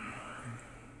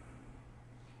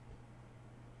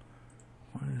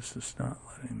 Why is this not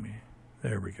letting me?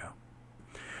 There we go.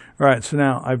 All right, so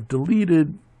now I've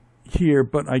deleted here,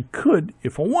 but I could,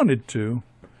 if I wanted to,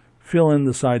 fill in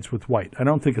the sides with white. I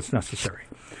don't think it's necessary.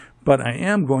 But I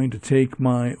am going to take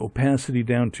my opacity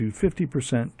down to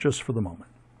 50% just for the moment,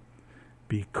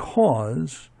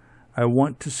 because I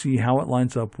want to see how it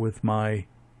lines up with my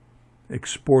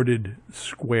exported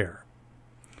square.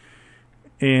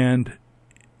 And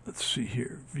let's see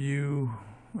here, view,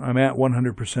 I'm at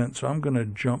 100%, so I'm going to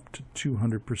jump to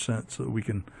 200% so that we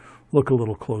can look a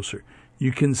little closer.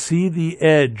 You can see the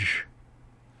edge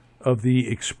of the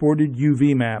exported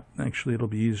UV map. Actually, it'll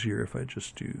be easier if I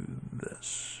just do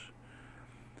this.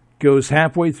 Goes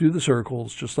halfway through the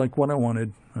circles, just like what I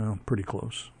wanted. Well, pretty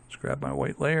close. Let's grab my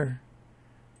white layer,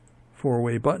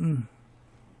 four-way button,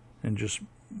 and just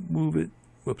move it,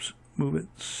 move it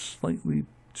slightly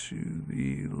to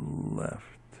the left.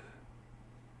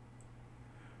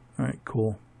 All right,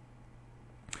 cool.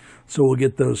 So we'll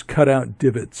get those cutout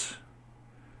divots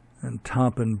and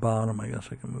top and bottom. I guess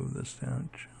I can move this down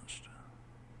just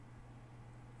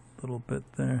a little bit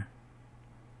there.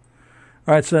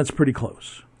 All right, so that's pretty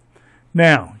close.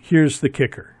 Now, here's the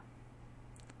kicker.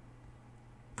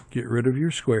 Get rid of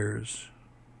your squares.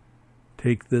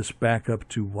 Take this back up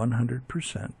to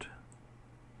 100%.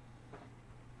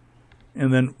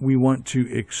 And then we want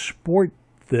to export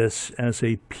this as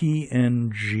a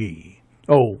PNG.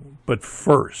 Oh, but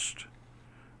first,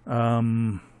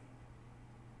 go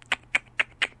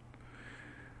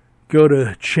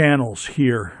to channels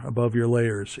here above your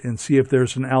layers and see if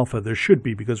there's an alpha. There should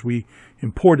be, because we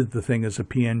imported the thing as a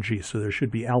PNG, so there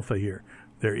should be alpha here.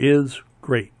 There is.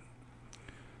 Great.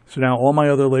 So now all my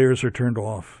other layers are turned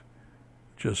off.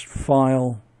 Just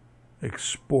File,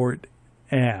 Export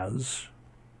As,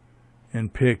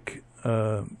 and pick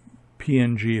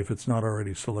PNG if it's not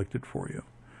already selected for you.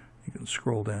 You can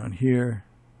scroll down here.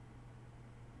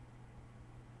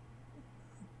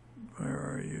 Where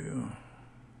are you?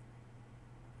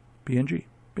 PNG.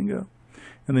 Bingo.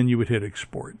 And then you would hit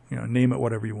export. You know, name it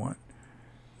whatever you want.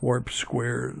 Warp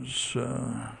squares,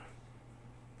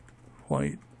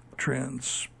 white,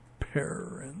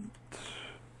 transparent.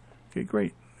 Okay,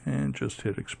 great. And just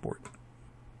hit export.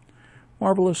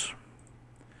 Marvelous.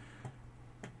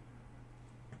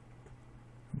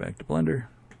 Back to Blender.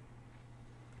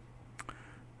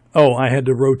 Oh, I had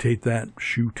to rotate that.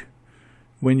 Shoot.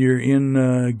 When you're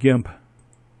in GIMP,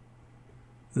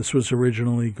 this was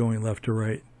originally going left to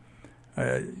right.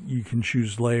 You can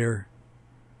choose layer,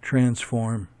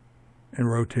 transform, and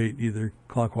rotate either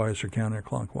clockwise or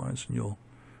counterclockwise, and you'll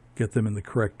get them in the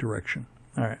correct direction.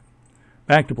 All right,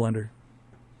 back to Blender.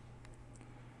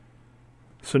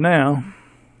 So now,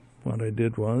 what I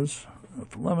did was,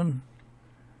 F11,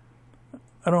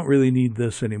 I don't really need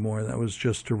this anymore. That was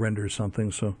just to render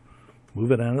something, so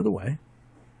move it out of the way.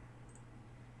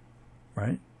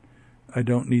 Right? I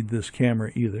don't need this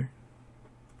camera either.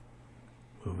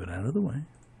 Move it out of the way.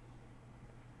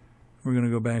 We're going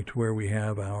to go back to where we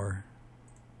have our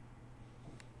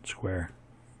square,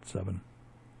 7.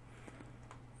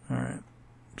 All right.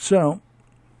 So,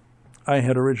 I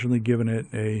had originally given it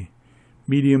a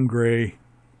medium gray,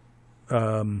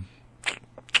 not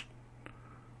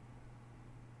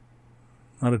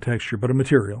a texture, but a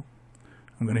material.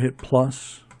 I'm going to hit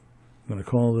plus. I'm going to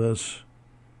call this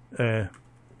a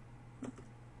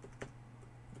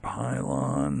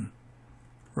pylon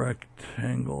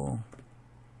rectangle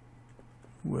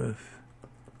with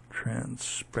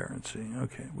transparency.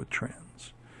 Okay, with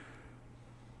trans.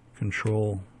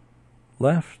 Control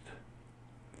left.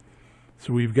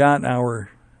 So we've got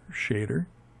our shader.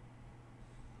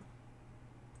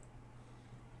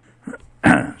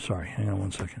 Sorry, hang on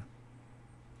one second.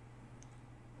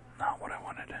 Not what I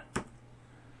wanted.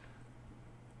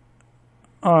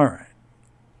 All right.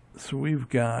 So we've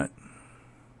got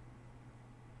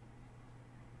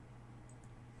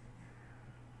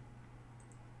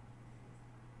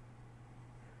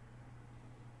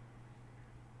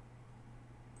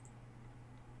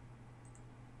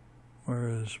where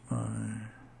is my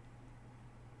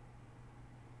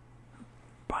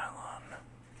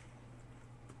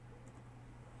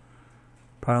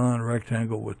pylon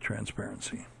rectangle with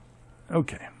transparency.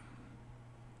 Okay.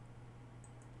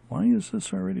 Why is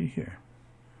this already here?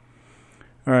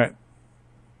 All right.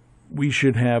 We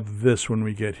should have this when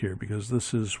we get here because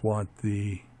this is what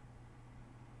the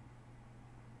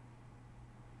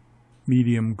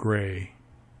medium gray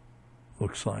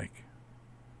looks like.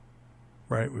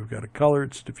 Right? We've got a color,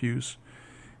 it's diffuse.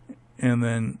 And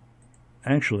then,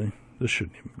 actually, this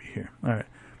shouldn't even be here. All right.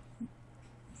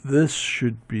 This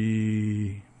should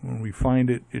be, when we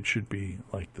find it, it should be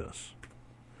like this.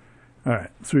 All right,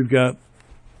 so we've got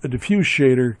a diffuse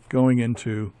shader going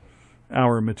into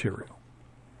our material.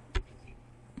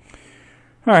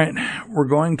 All right, we're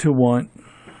going to want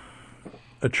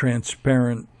a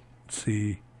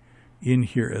transparency in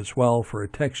here as well for a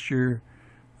texture.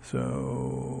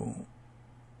 So,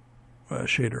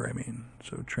 shader, I mean.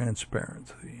 So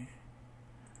transparency.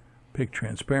 Pick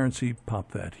transparency,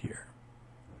 pop that here.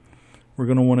 We're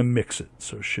going to want to mix it.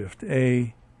 So Shift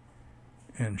A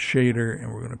and shader,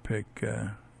 and we're going to pick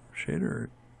shader or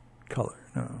color.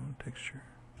 No, texture.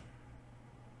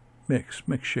 Mix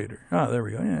shader. Ah, there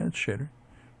we go. Yeah, it's shader.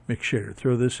 Mix shader.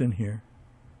 Throw this in here.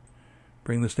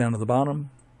 Bring this down to the bottom.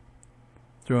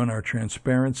 Throw in our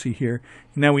transparency here.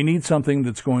 Now we need something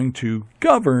that's going to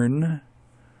govern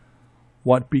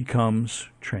what becomes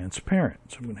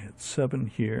transparent. So I'm going to hit 7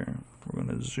 here. We're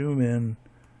going to zoom in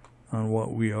on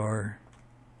what we are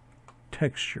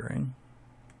texturing.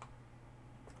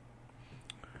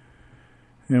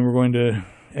 And we're going to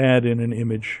add in an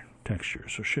image texture.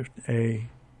 So Shift A,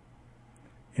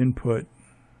 input,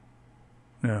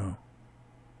 no,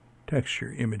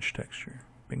 texture, image texture,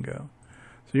 bingo.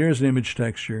 So here's an image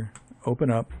texture,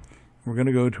 open up. We're going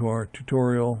to go to our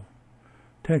tutorial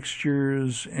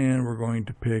textures and we're going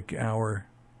to pick our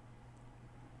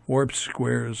warp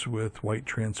squares with white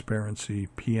transparency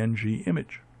PNG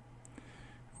image.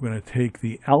 We're going to take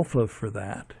the alpha for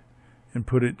that and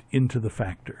put it into the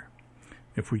factor.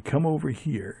 If we come over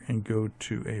here and go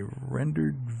to a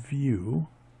rendered view,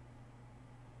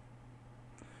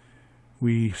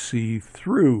 we see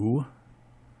through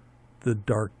the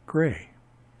dark gray.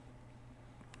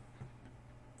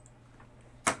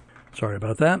 Sorry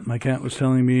about that. My cat was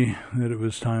telling me that it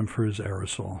was time for his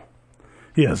aerosol.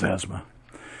 He has asthma.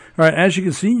 All right, as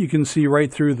you can see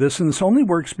right through this, and this only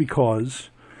works because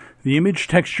the image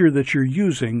texture that you're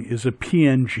using is a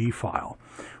PNG file,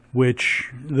 which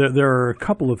there are a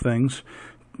couple of things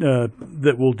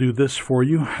that will do this for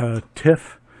you,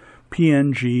 TIFF,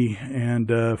 PNG, and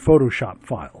Photoshop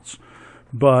files.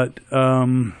 But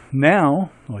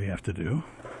now, all you have to do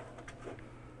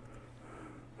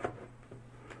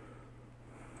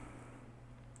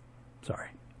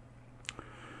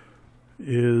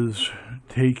is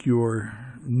take your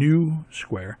new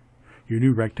square, your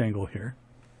new rectangle here,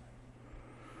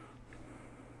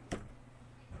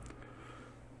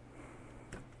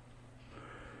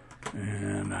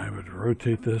 and I would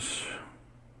rotate this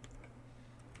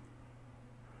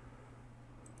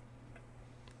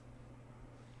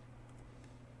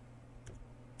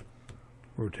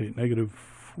rotate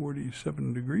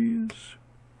 -47 degrees.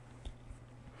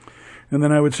 And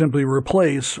then I would simply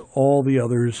replace all the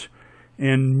others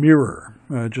and mirror,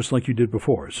 just like you did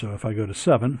before. So if I go to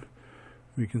 7,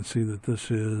 we can see that this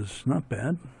is not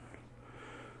bad.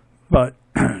 But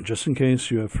just in case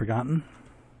you have forgotten,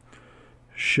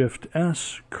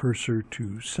 Shift-S, cursor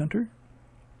to center,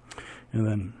 and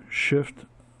then Shift,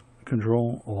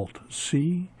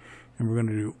 Control-Alt-C, and we're going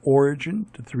to do origin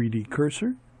to 3D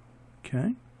cursor.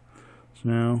 Okay, so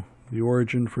now the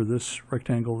origin for this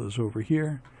rectangle is over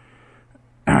here.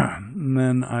 And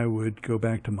then I would go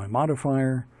back to my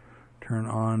modifier, turn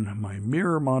on my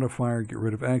mirror modifier, get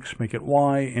rid of X, make it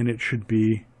Y, and it should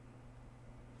be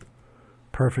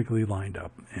perfectly lined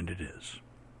up, and it is.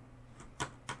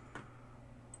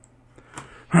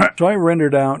 So I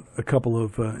rendered out a couple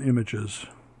of images,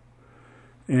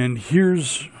 and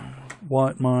here's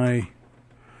what my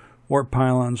warp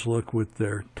pylons look with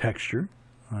their texture.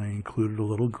 I included a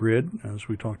little grid, as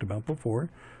we talked about before,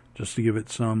 just to give it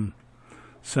some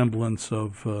semblance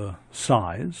of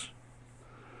size.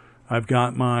 I've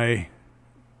got my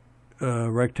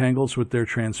rectangles with their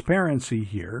transparency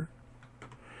here.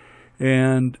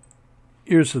 And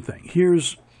here's the thing.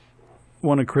 Here's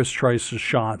one of Chris Trice's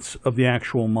shots of the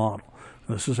actual model.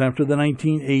 This is after the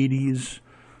 1980s,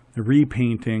 the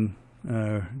repainting,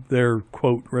 their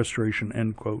quote, restoration,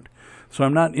 end quote. So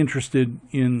I'm not interested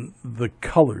in the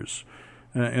colors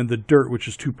and the dirt, which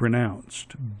is too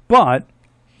pronounced. But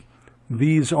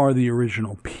these are the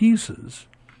original pieces.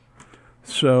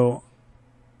 So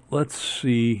let's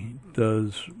see,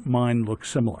 does mine look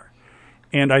similar?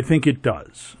 And I think it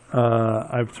does.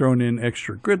 I've thrown in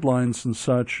extra grid lines and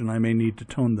such, and I may need to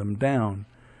tone them down.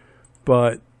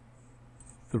 But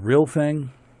the real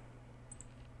thing,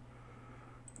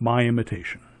 my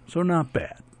imitation. So not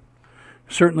bad.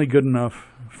 Certainly good enough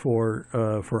for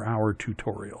our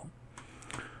tutorial.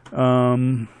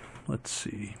 Let's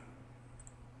see.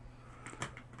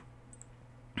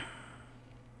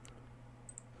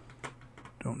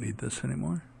 Don't need this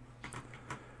anymore.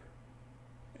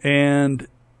 And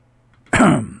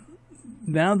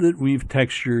now that we've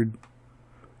textured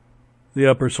the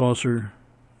upper saucer,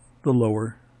 the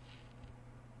lower,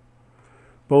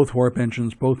 both warp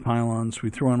engines, both pylons, we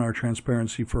threw on our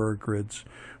transparency for our grids.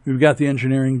 We've got the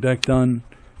engineering deck done.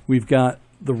 We've got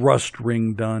the rust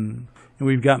ring done. And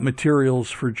we've got materials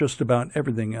for just about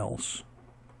everything else.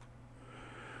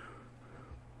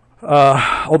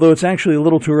 Although it's actually a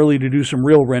little too early to do some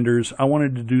real renders, I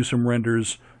wanted to do some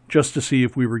renders just to see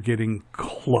if we were getting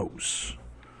close.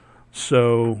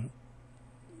 So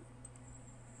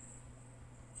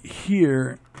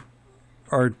here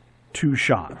are two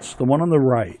shots. The one on the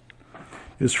right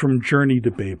is from Journey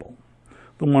to Babel.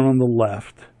 The one on the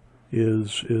left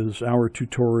is our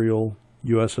tutorial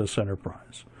USS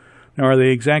Enterprise. Now, are they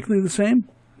exactly the same?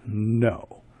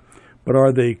 No. But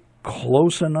are they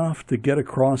close enough to get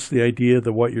across the idea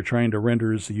that what you're trying to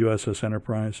render is the USS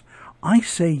Enterprise? I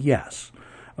say yes.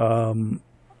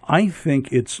 I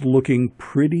think it's looking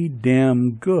pretty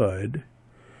damn good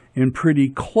and pretty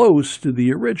close to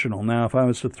the original. Now, if I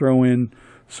was to throw in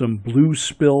some blue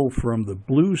spill from the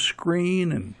blue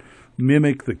screen and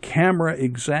mimic the camera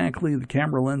exactly, the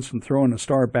camera lens, and throw in a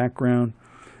star background,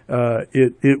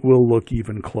 it will look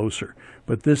even closer.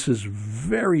 But this is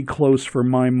very close for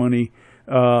my money.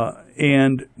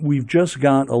 And we've just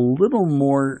got a little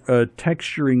more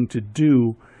texturing to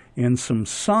do and some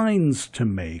signs to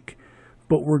make,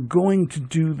 but we're going to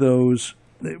do those.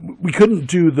 We couldn't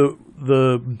do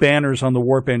the banners on the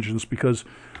warp engines because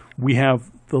we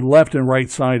have the left and right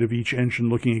side of each engine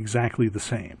looking exactly the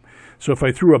same. So if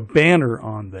I threw a banner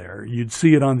on there, you'd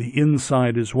see it on the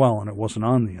inside as well, and it wasn't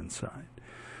on the inside.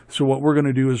 So what we're going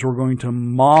to do is we're going to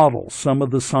model some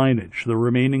of the signage, the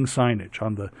remaining signage,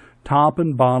 on the top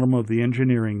and bottom of the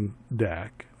engineering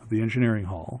deck, of the engineering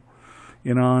hall,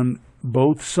 and on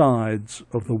both sides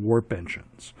of the warp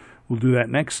engines. We'll do that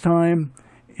next time,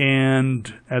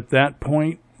 and at that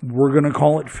point, we're going to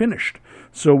call it finished.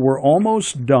 So we're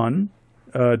almost done.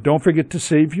 Don't forget to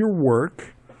save your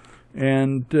work,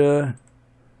 and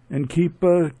keep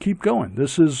going.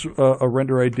 This is a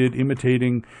render I did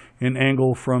imitating an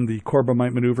angle from the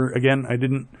Corbomite maneuver. Again, I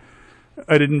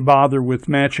didn't bother with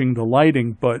matching the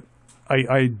lighting, but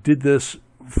I did this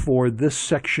for this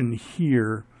section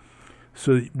here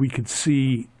so that we could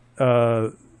see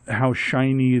how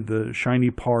shiny the shiny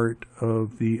part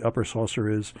of the upper saucer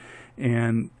is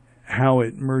and how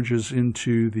it merges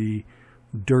into the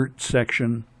dirt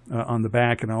section on the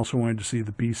back. And I also wanted to see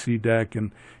the BC deck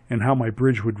and how my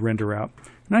bridge would render out.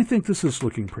 And I think this is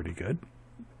looking pretty good.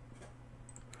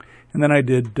 And then I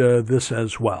did this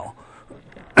as well.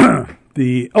 I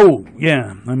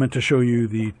meant to show you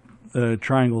the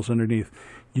triangles underneath.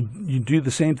 You do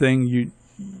the same thing. You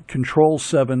Control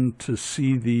 7 to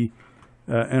see the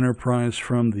Enterprise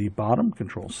from the bottom.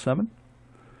 Control 7,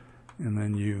 and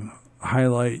then you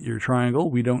highlight your triangle.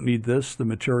 We don't need this. The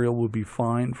material will be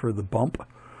fine for the bump.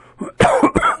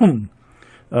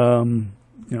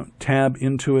 Tab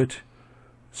into it.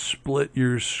 Split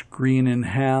your screen in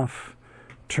half.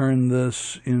 Turn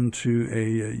this into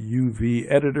a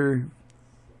UV editor,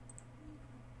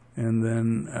 and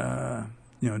then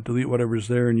delete whatever's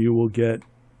there, and you will get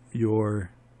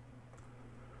your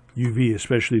UV,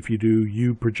 especially if you do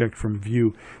U project from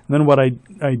view. And then what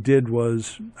I did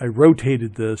was I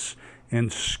rotated this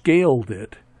and scaled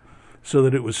it so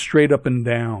that it was straight up and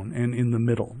down and in the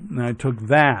middle. And I took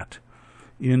that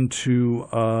into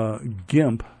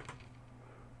GIMP.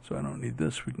 So I don't need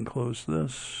this. We can close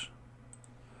this.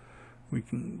 We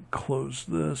can close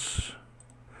this.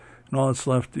 And all that's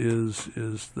left is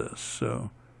this.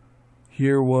 So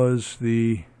here was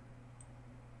the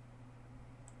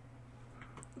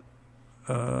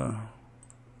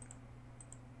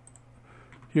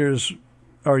here's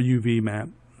our UV map.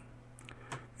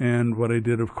 And what I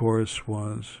did, of course,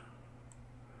 was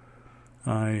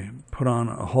I put on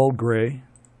a hull gray,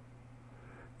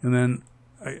 and then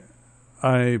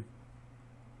I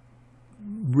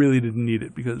really didn't need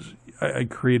it because I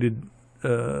created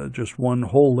just one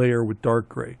whole layer with dark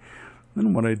gray.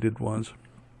 Then what I did was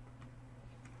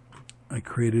I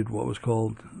created what was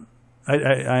called,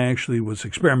 I actually was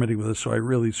experimenting with this, so I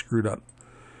really screwed up.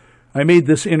 I made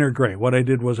this inner gray. What I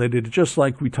did was I did it just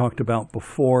like we talked about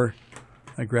before.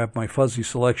 I grabbed my fuzzy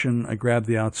selection, I grabbed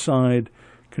the outside,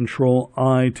 Control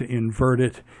I to invert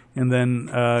it, and then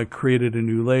created a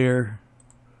new layer,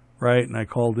 right? And I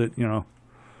called it,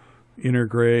 inner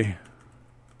gray.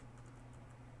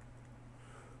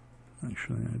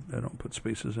 Actually, I don't put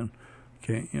spaces in.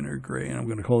 Okay, inner gray, and I'm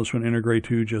going to call this one inner gray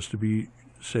 2 just to be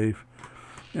safe.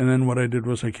 And then what I did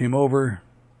was I came over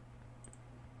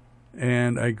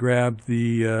and I grabbed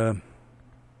the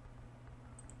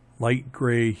light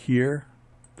gray here,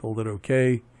 told it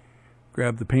OK,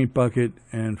 grabbed the paint bucket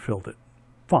and filled it.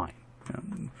 Fine.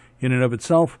 In and of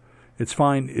itself, it's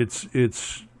fine. It's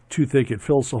too thick. It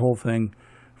fills the whole thing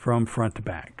from front to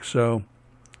back. So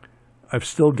I've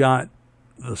still got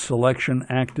the selection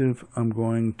active. I'm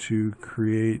going to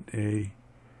create a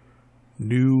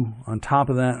new, on top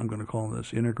of that, I'm going to call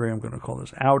this inner gray. I'm going to call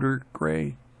this outer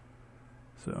gray.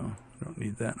 So I don't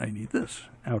need that. I need this,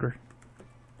 outer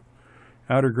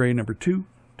gray number 2.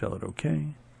 Tell it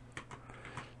OK.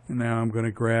 And now I'm going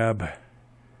to grab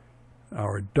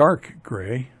our dark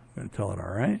gray. I'm going to tell it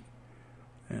all right.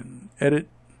 And edit,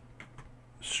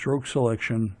 stroke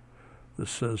selection. This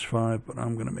says 5, but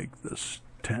I'm going to make this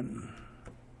 10.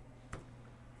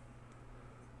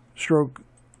 Stroke.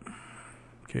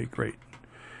 Okay, great.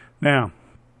 Now,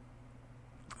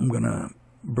 I'm going to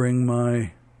bring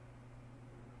my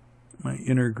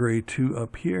inner gray 2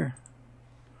 up here.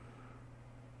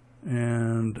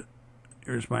 And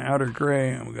here's my outer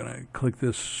gray. I'm going to click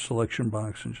this selection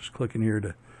box and just click in here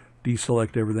to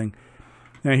deselect everything.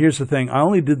 Now, here's the thing. I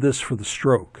only did this for the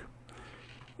stroke.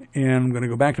 And I'm going to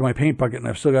go back to my paint bucket, and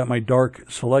I've still got my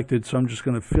dark selected, so I'm just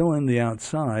going to fill in the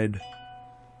outside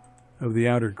of the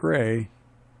outer gray.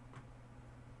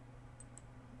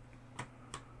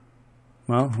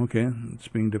 Well, okay, it's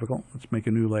being difficult. Let's make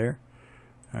a new layer.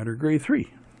 Outer gray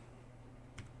 3.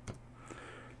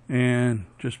 And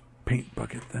just paint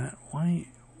bucket that. Why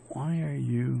are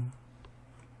you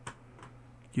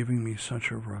giving me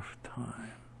such a rough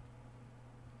time?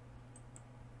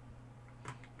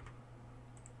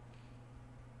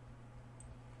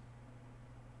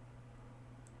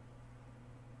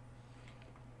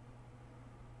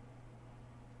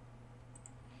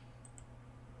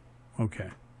 Okay,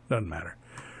 doesn't matter.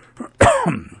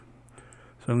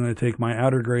 So I'm going to take my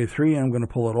outer gray 3, I'm going to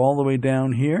pull it all the way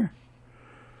down here.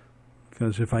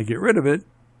 Because if I get rid of it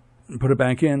and put it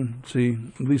back in, see,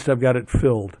 at least I've got it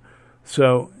filled.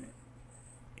 So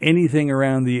anything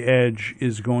around the edge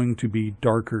is going to be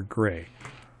darker gray.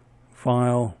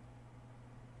 File,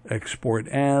 export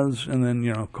as, and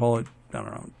then, call it, I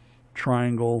don't know,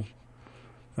 triangle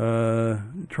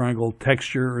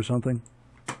texture or something.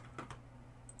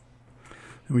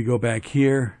 And we go back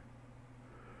here.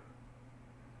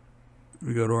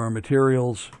 We go to our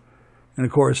materials. And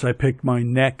of course, I picked my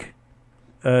neck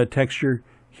texture,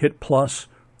 hit plus,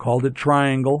 called it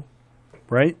triangle,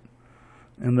 right?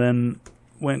 And then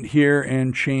went here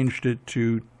and changed it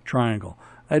to triangle.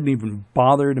 I didn't even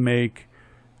bother to make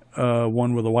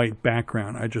one with a white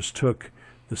background. I just took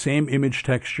the same image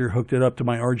texture, hooked it up to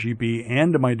my RGB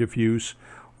and to my diffuse,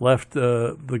 left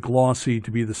the glossy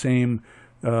to be the same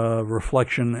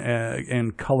reflection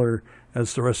and color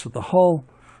as the rest of the hull.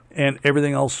 And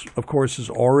everything else, of course, is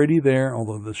already there,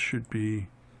 although this should be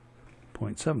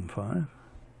 0.75.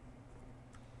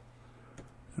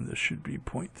 And this should be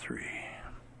 0.3.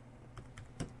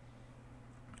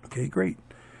 Okay, great.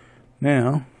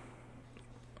 Now,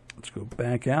 let's go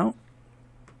back out.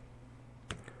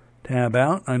 Tab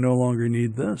out. I no longer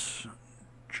need this.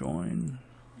 Join.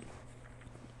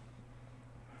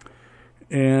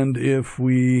 And if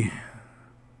we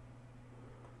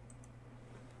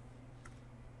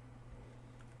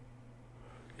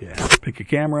pick a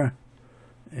camera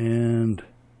and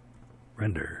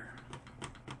render.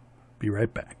 Be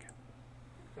right back.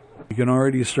 You can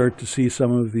already start to see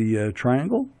some of the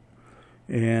triangle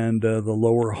and the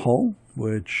lower hull,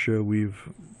 which we've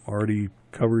already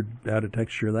covered out of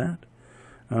texture of that.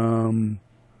 And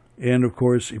of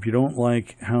course, if you don't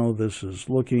like how this is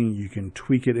looking, you can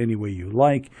tweak it any way you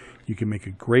like. You can make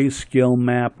a grayscale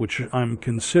map, which I'm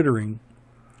considering.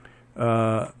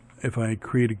 If I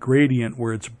create a gradient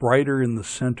where it's brighter in the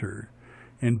center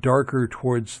and darker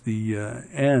towards the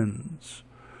ends,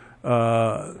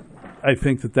 I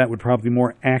think that would probably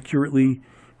more accurately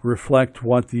reflect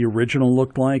what the original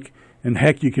looked like. And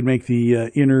heck, you can make the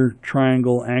inner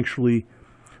triangle actually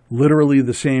literally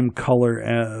the same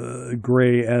color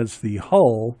gray as the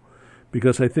hull,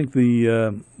 because I think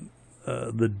the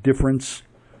difference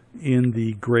in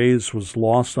the grays was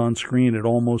lost on screen. It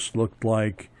almost looked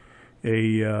like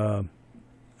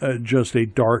just a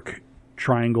dark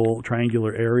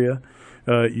triangular area.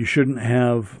 You shouldn't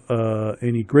have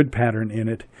any grid pattern in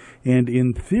it, and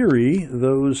in theory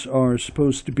those are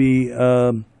supposed to be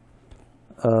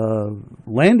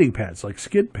landing pads, like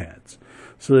skid pads,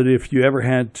 so that if you ever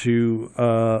had to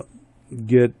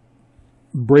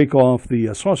break off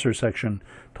the saucer section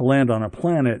to land on a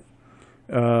planet,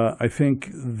 I think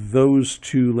those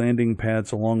two landing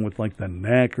pads, along with like the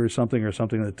neck or something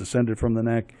that descended from the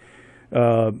neck,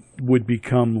 would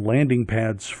become landing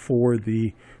pads for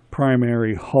the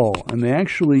primary hull. And they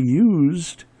actually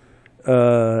used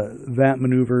that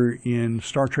maneuver in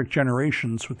Star Trek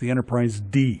Generations with the Enterprise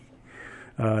D.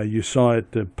 You saw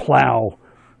it plow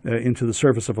into the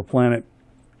surface of a planet.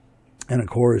 And of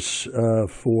course,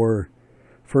 for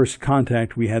First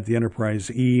Contact, we had the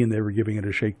Enterprise E, and they were giving it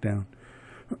a shakedown.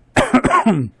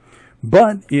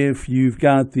 But if you've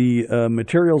got the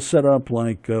materials set up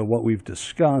like what we've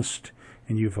discussed,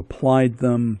 and you've applied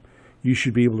them, you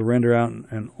should be able to render out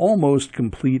an almost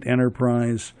complete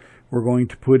Enterprise. We're going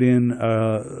to put in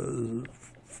about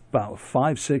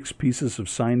 5-6 pieces of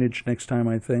signage next time,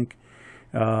 I think.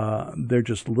 They're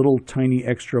just little tiny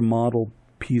extra model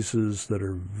pieces that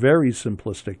are very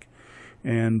simplistic,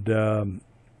 and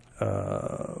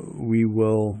we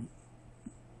will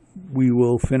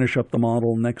finish up the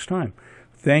model next time.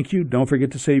 Thank you. Don't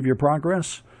forget to save your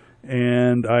progress,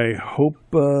 and I hope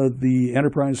the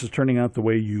Enterprise is turning out the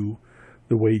way you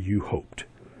hoped.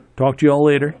 Talk to you all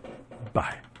later.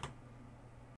 Bye.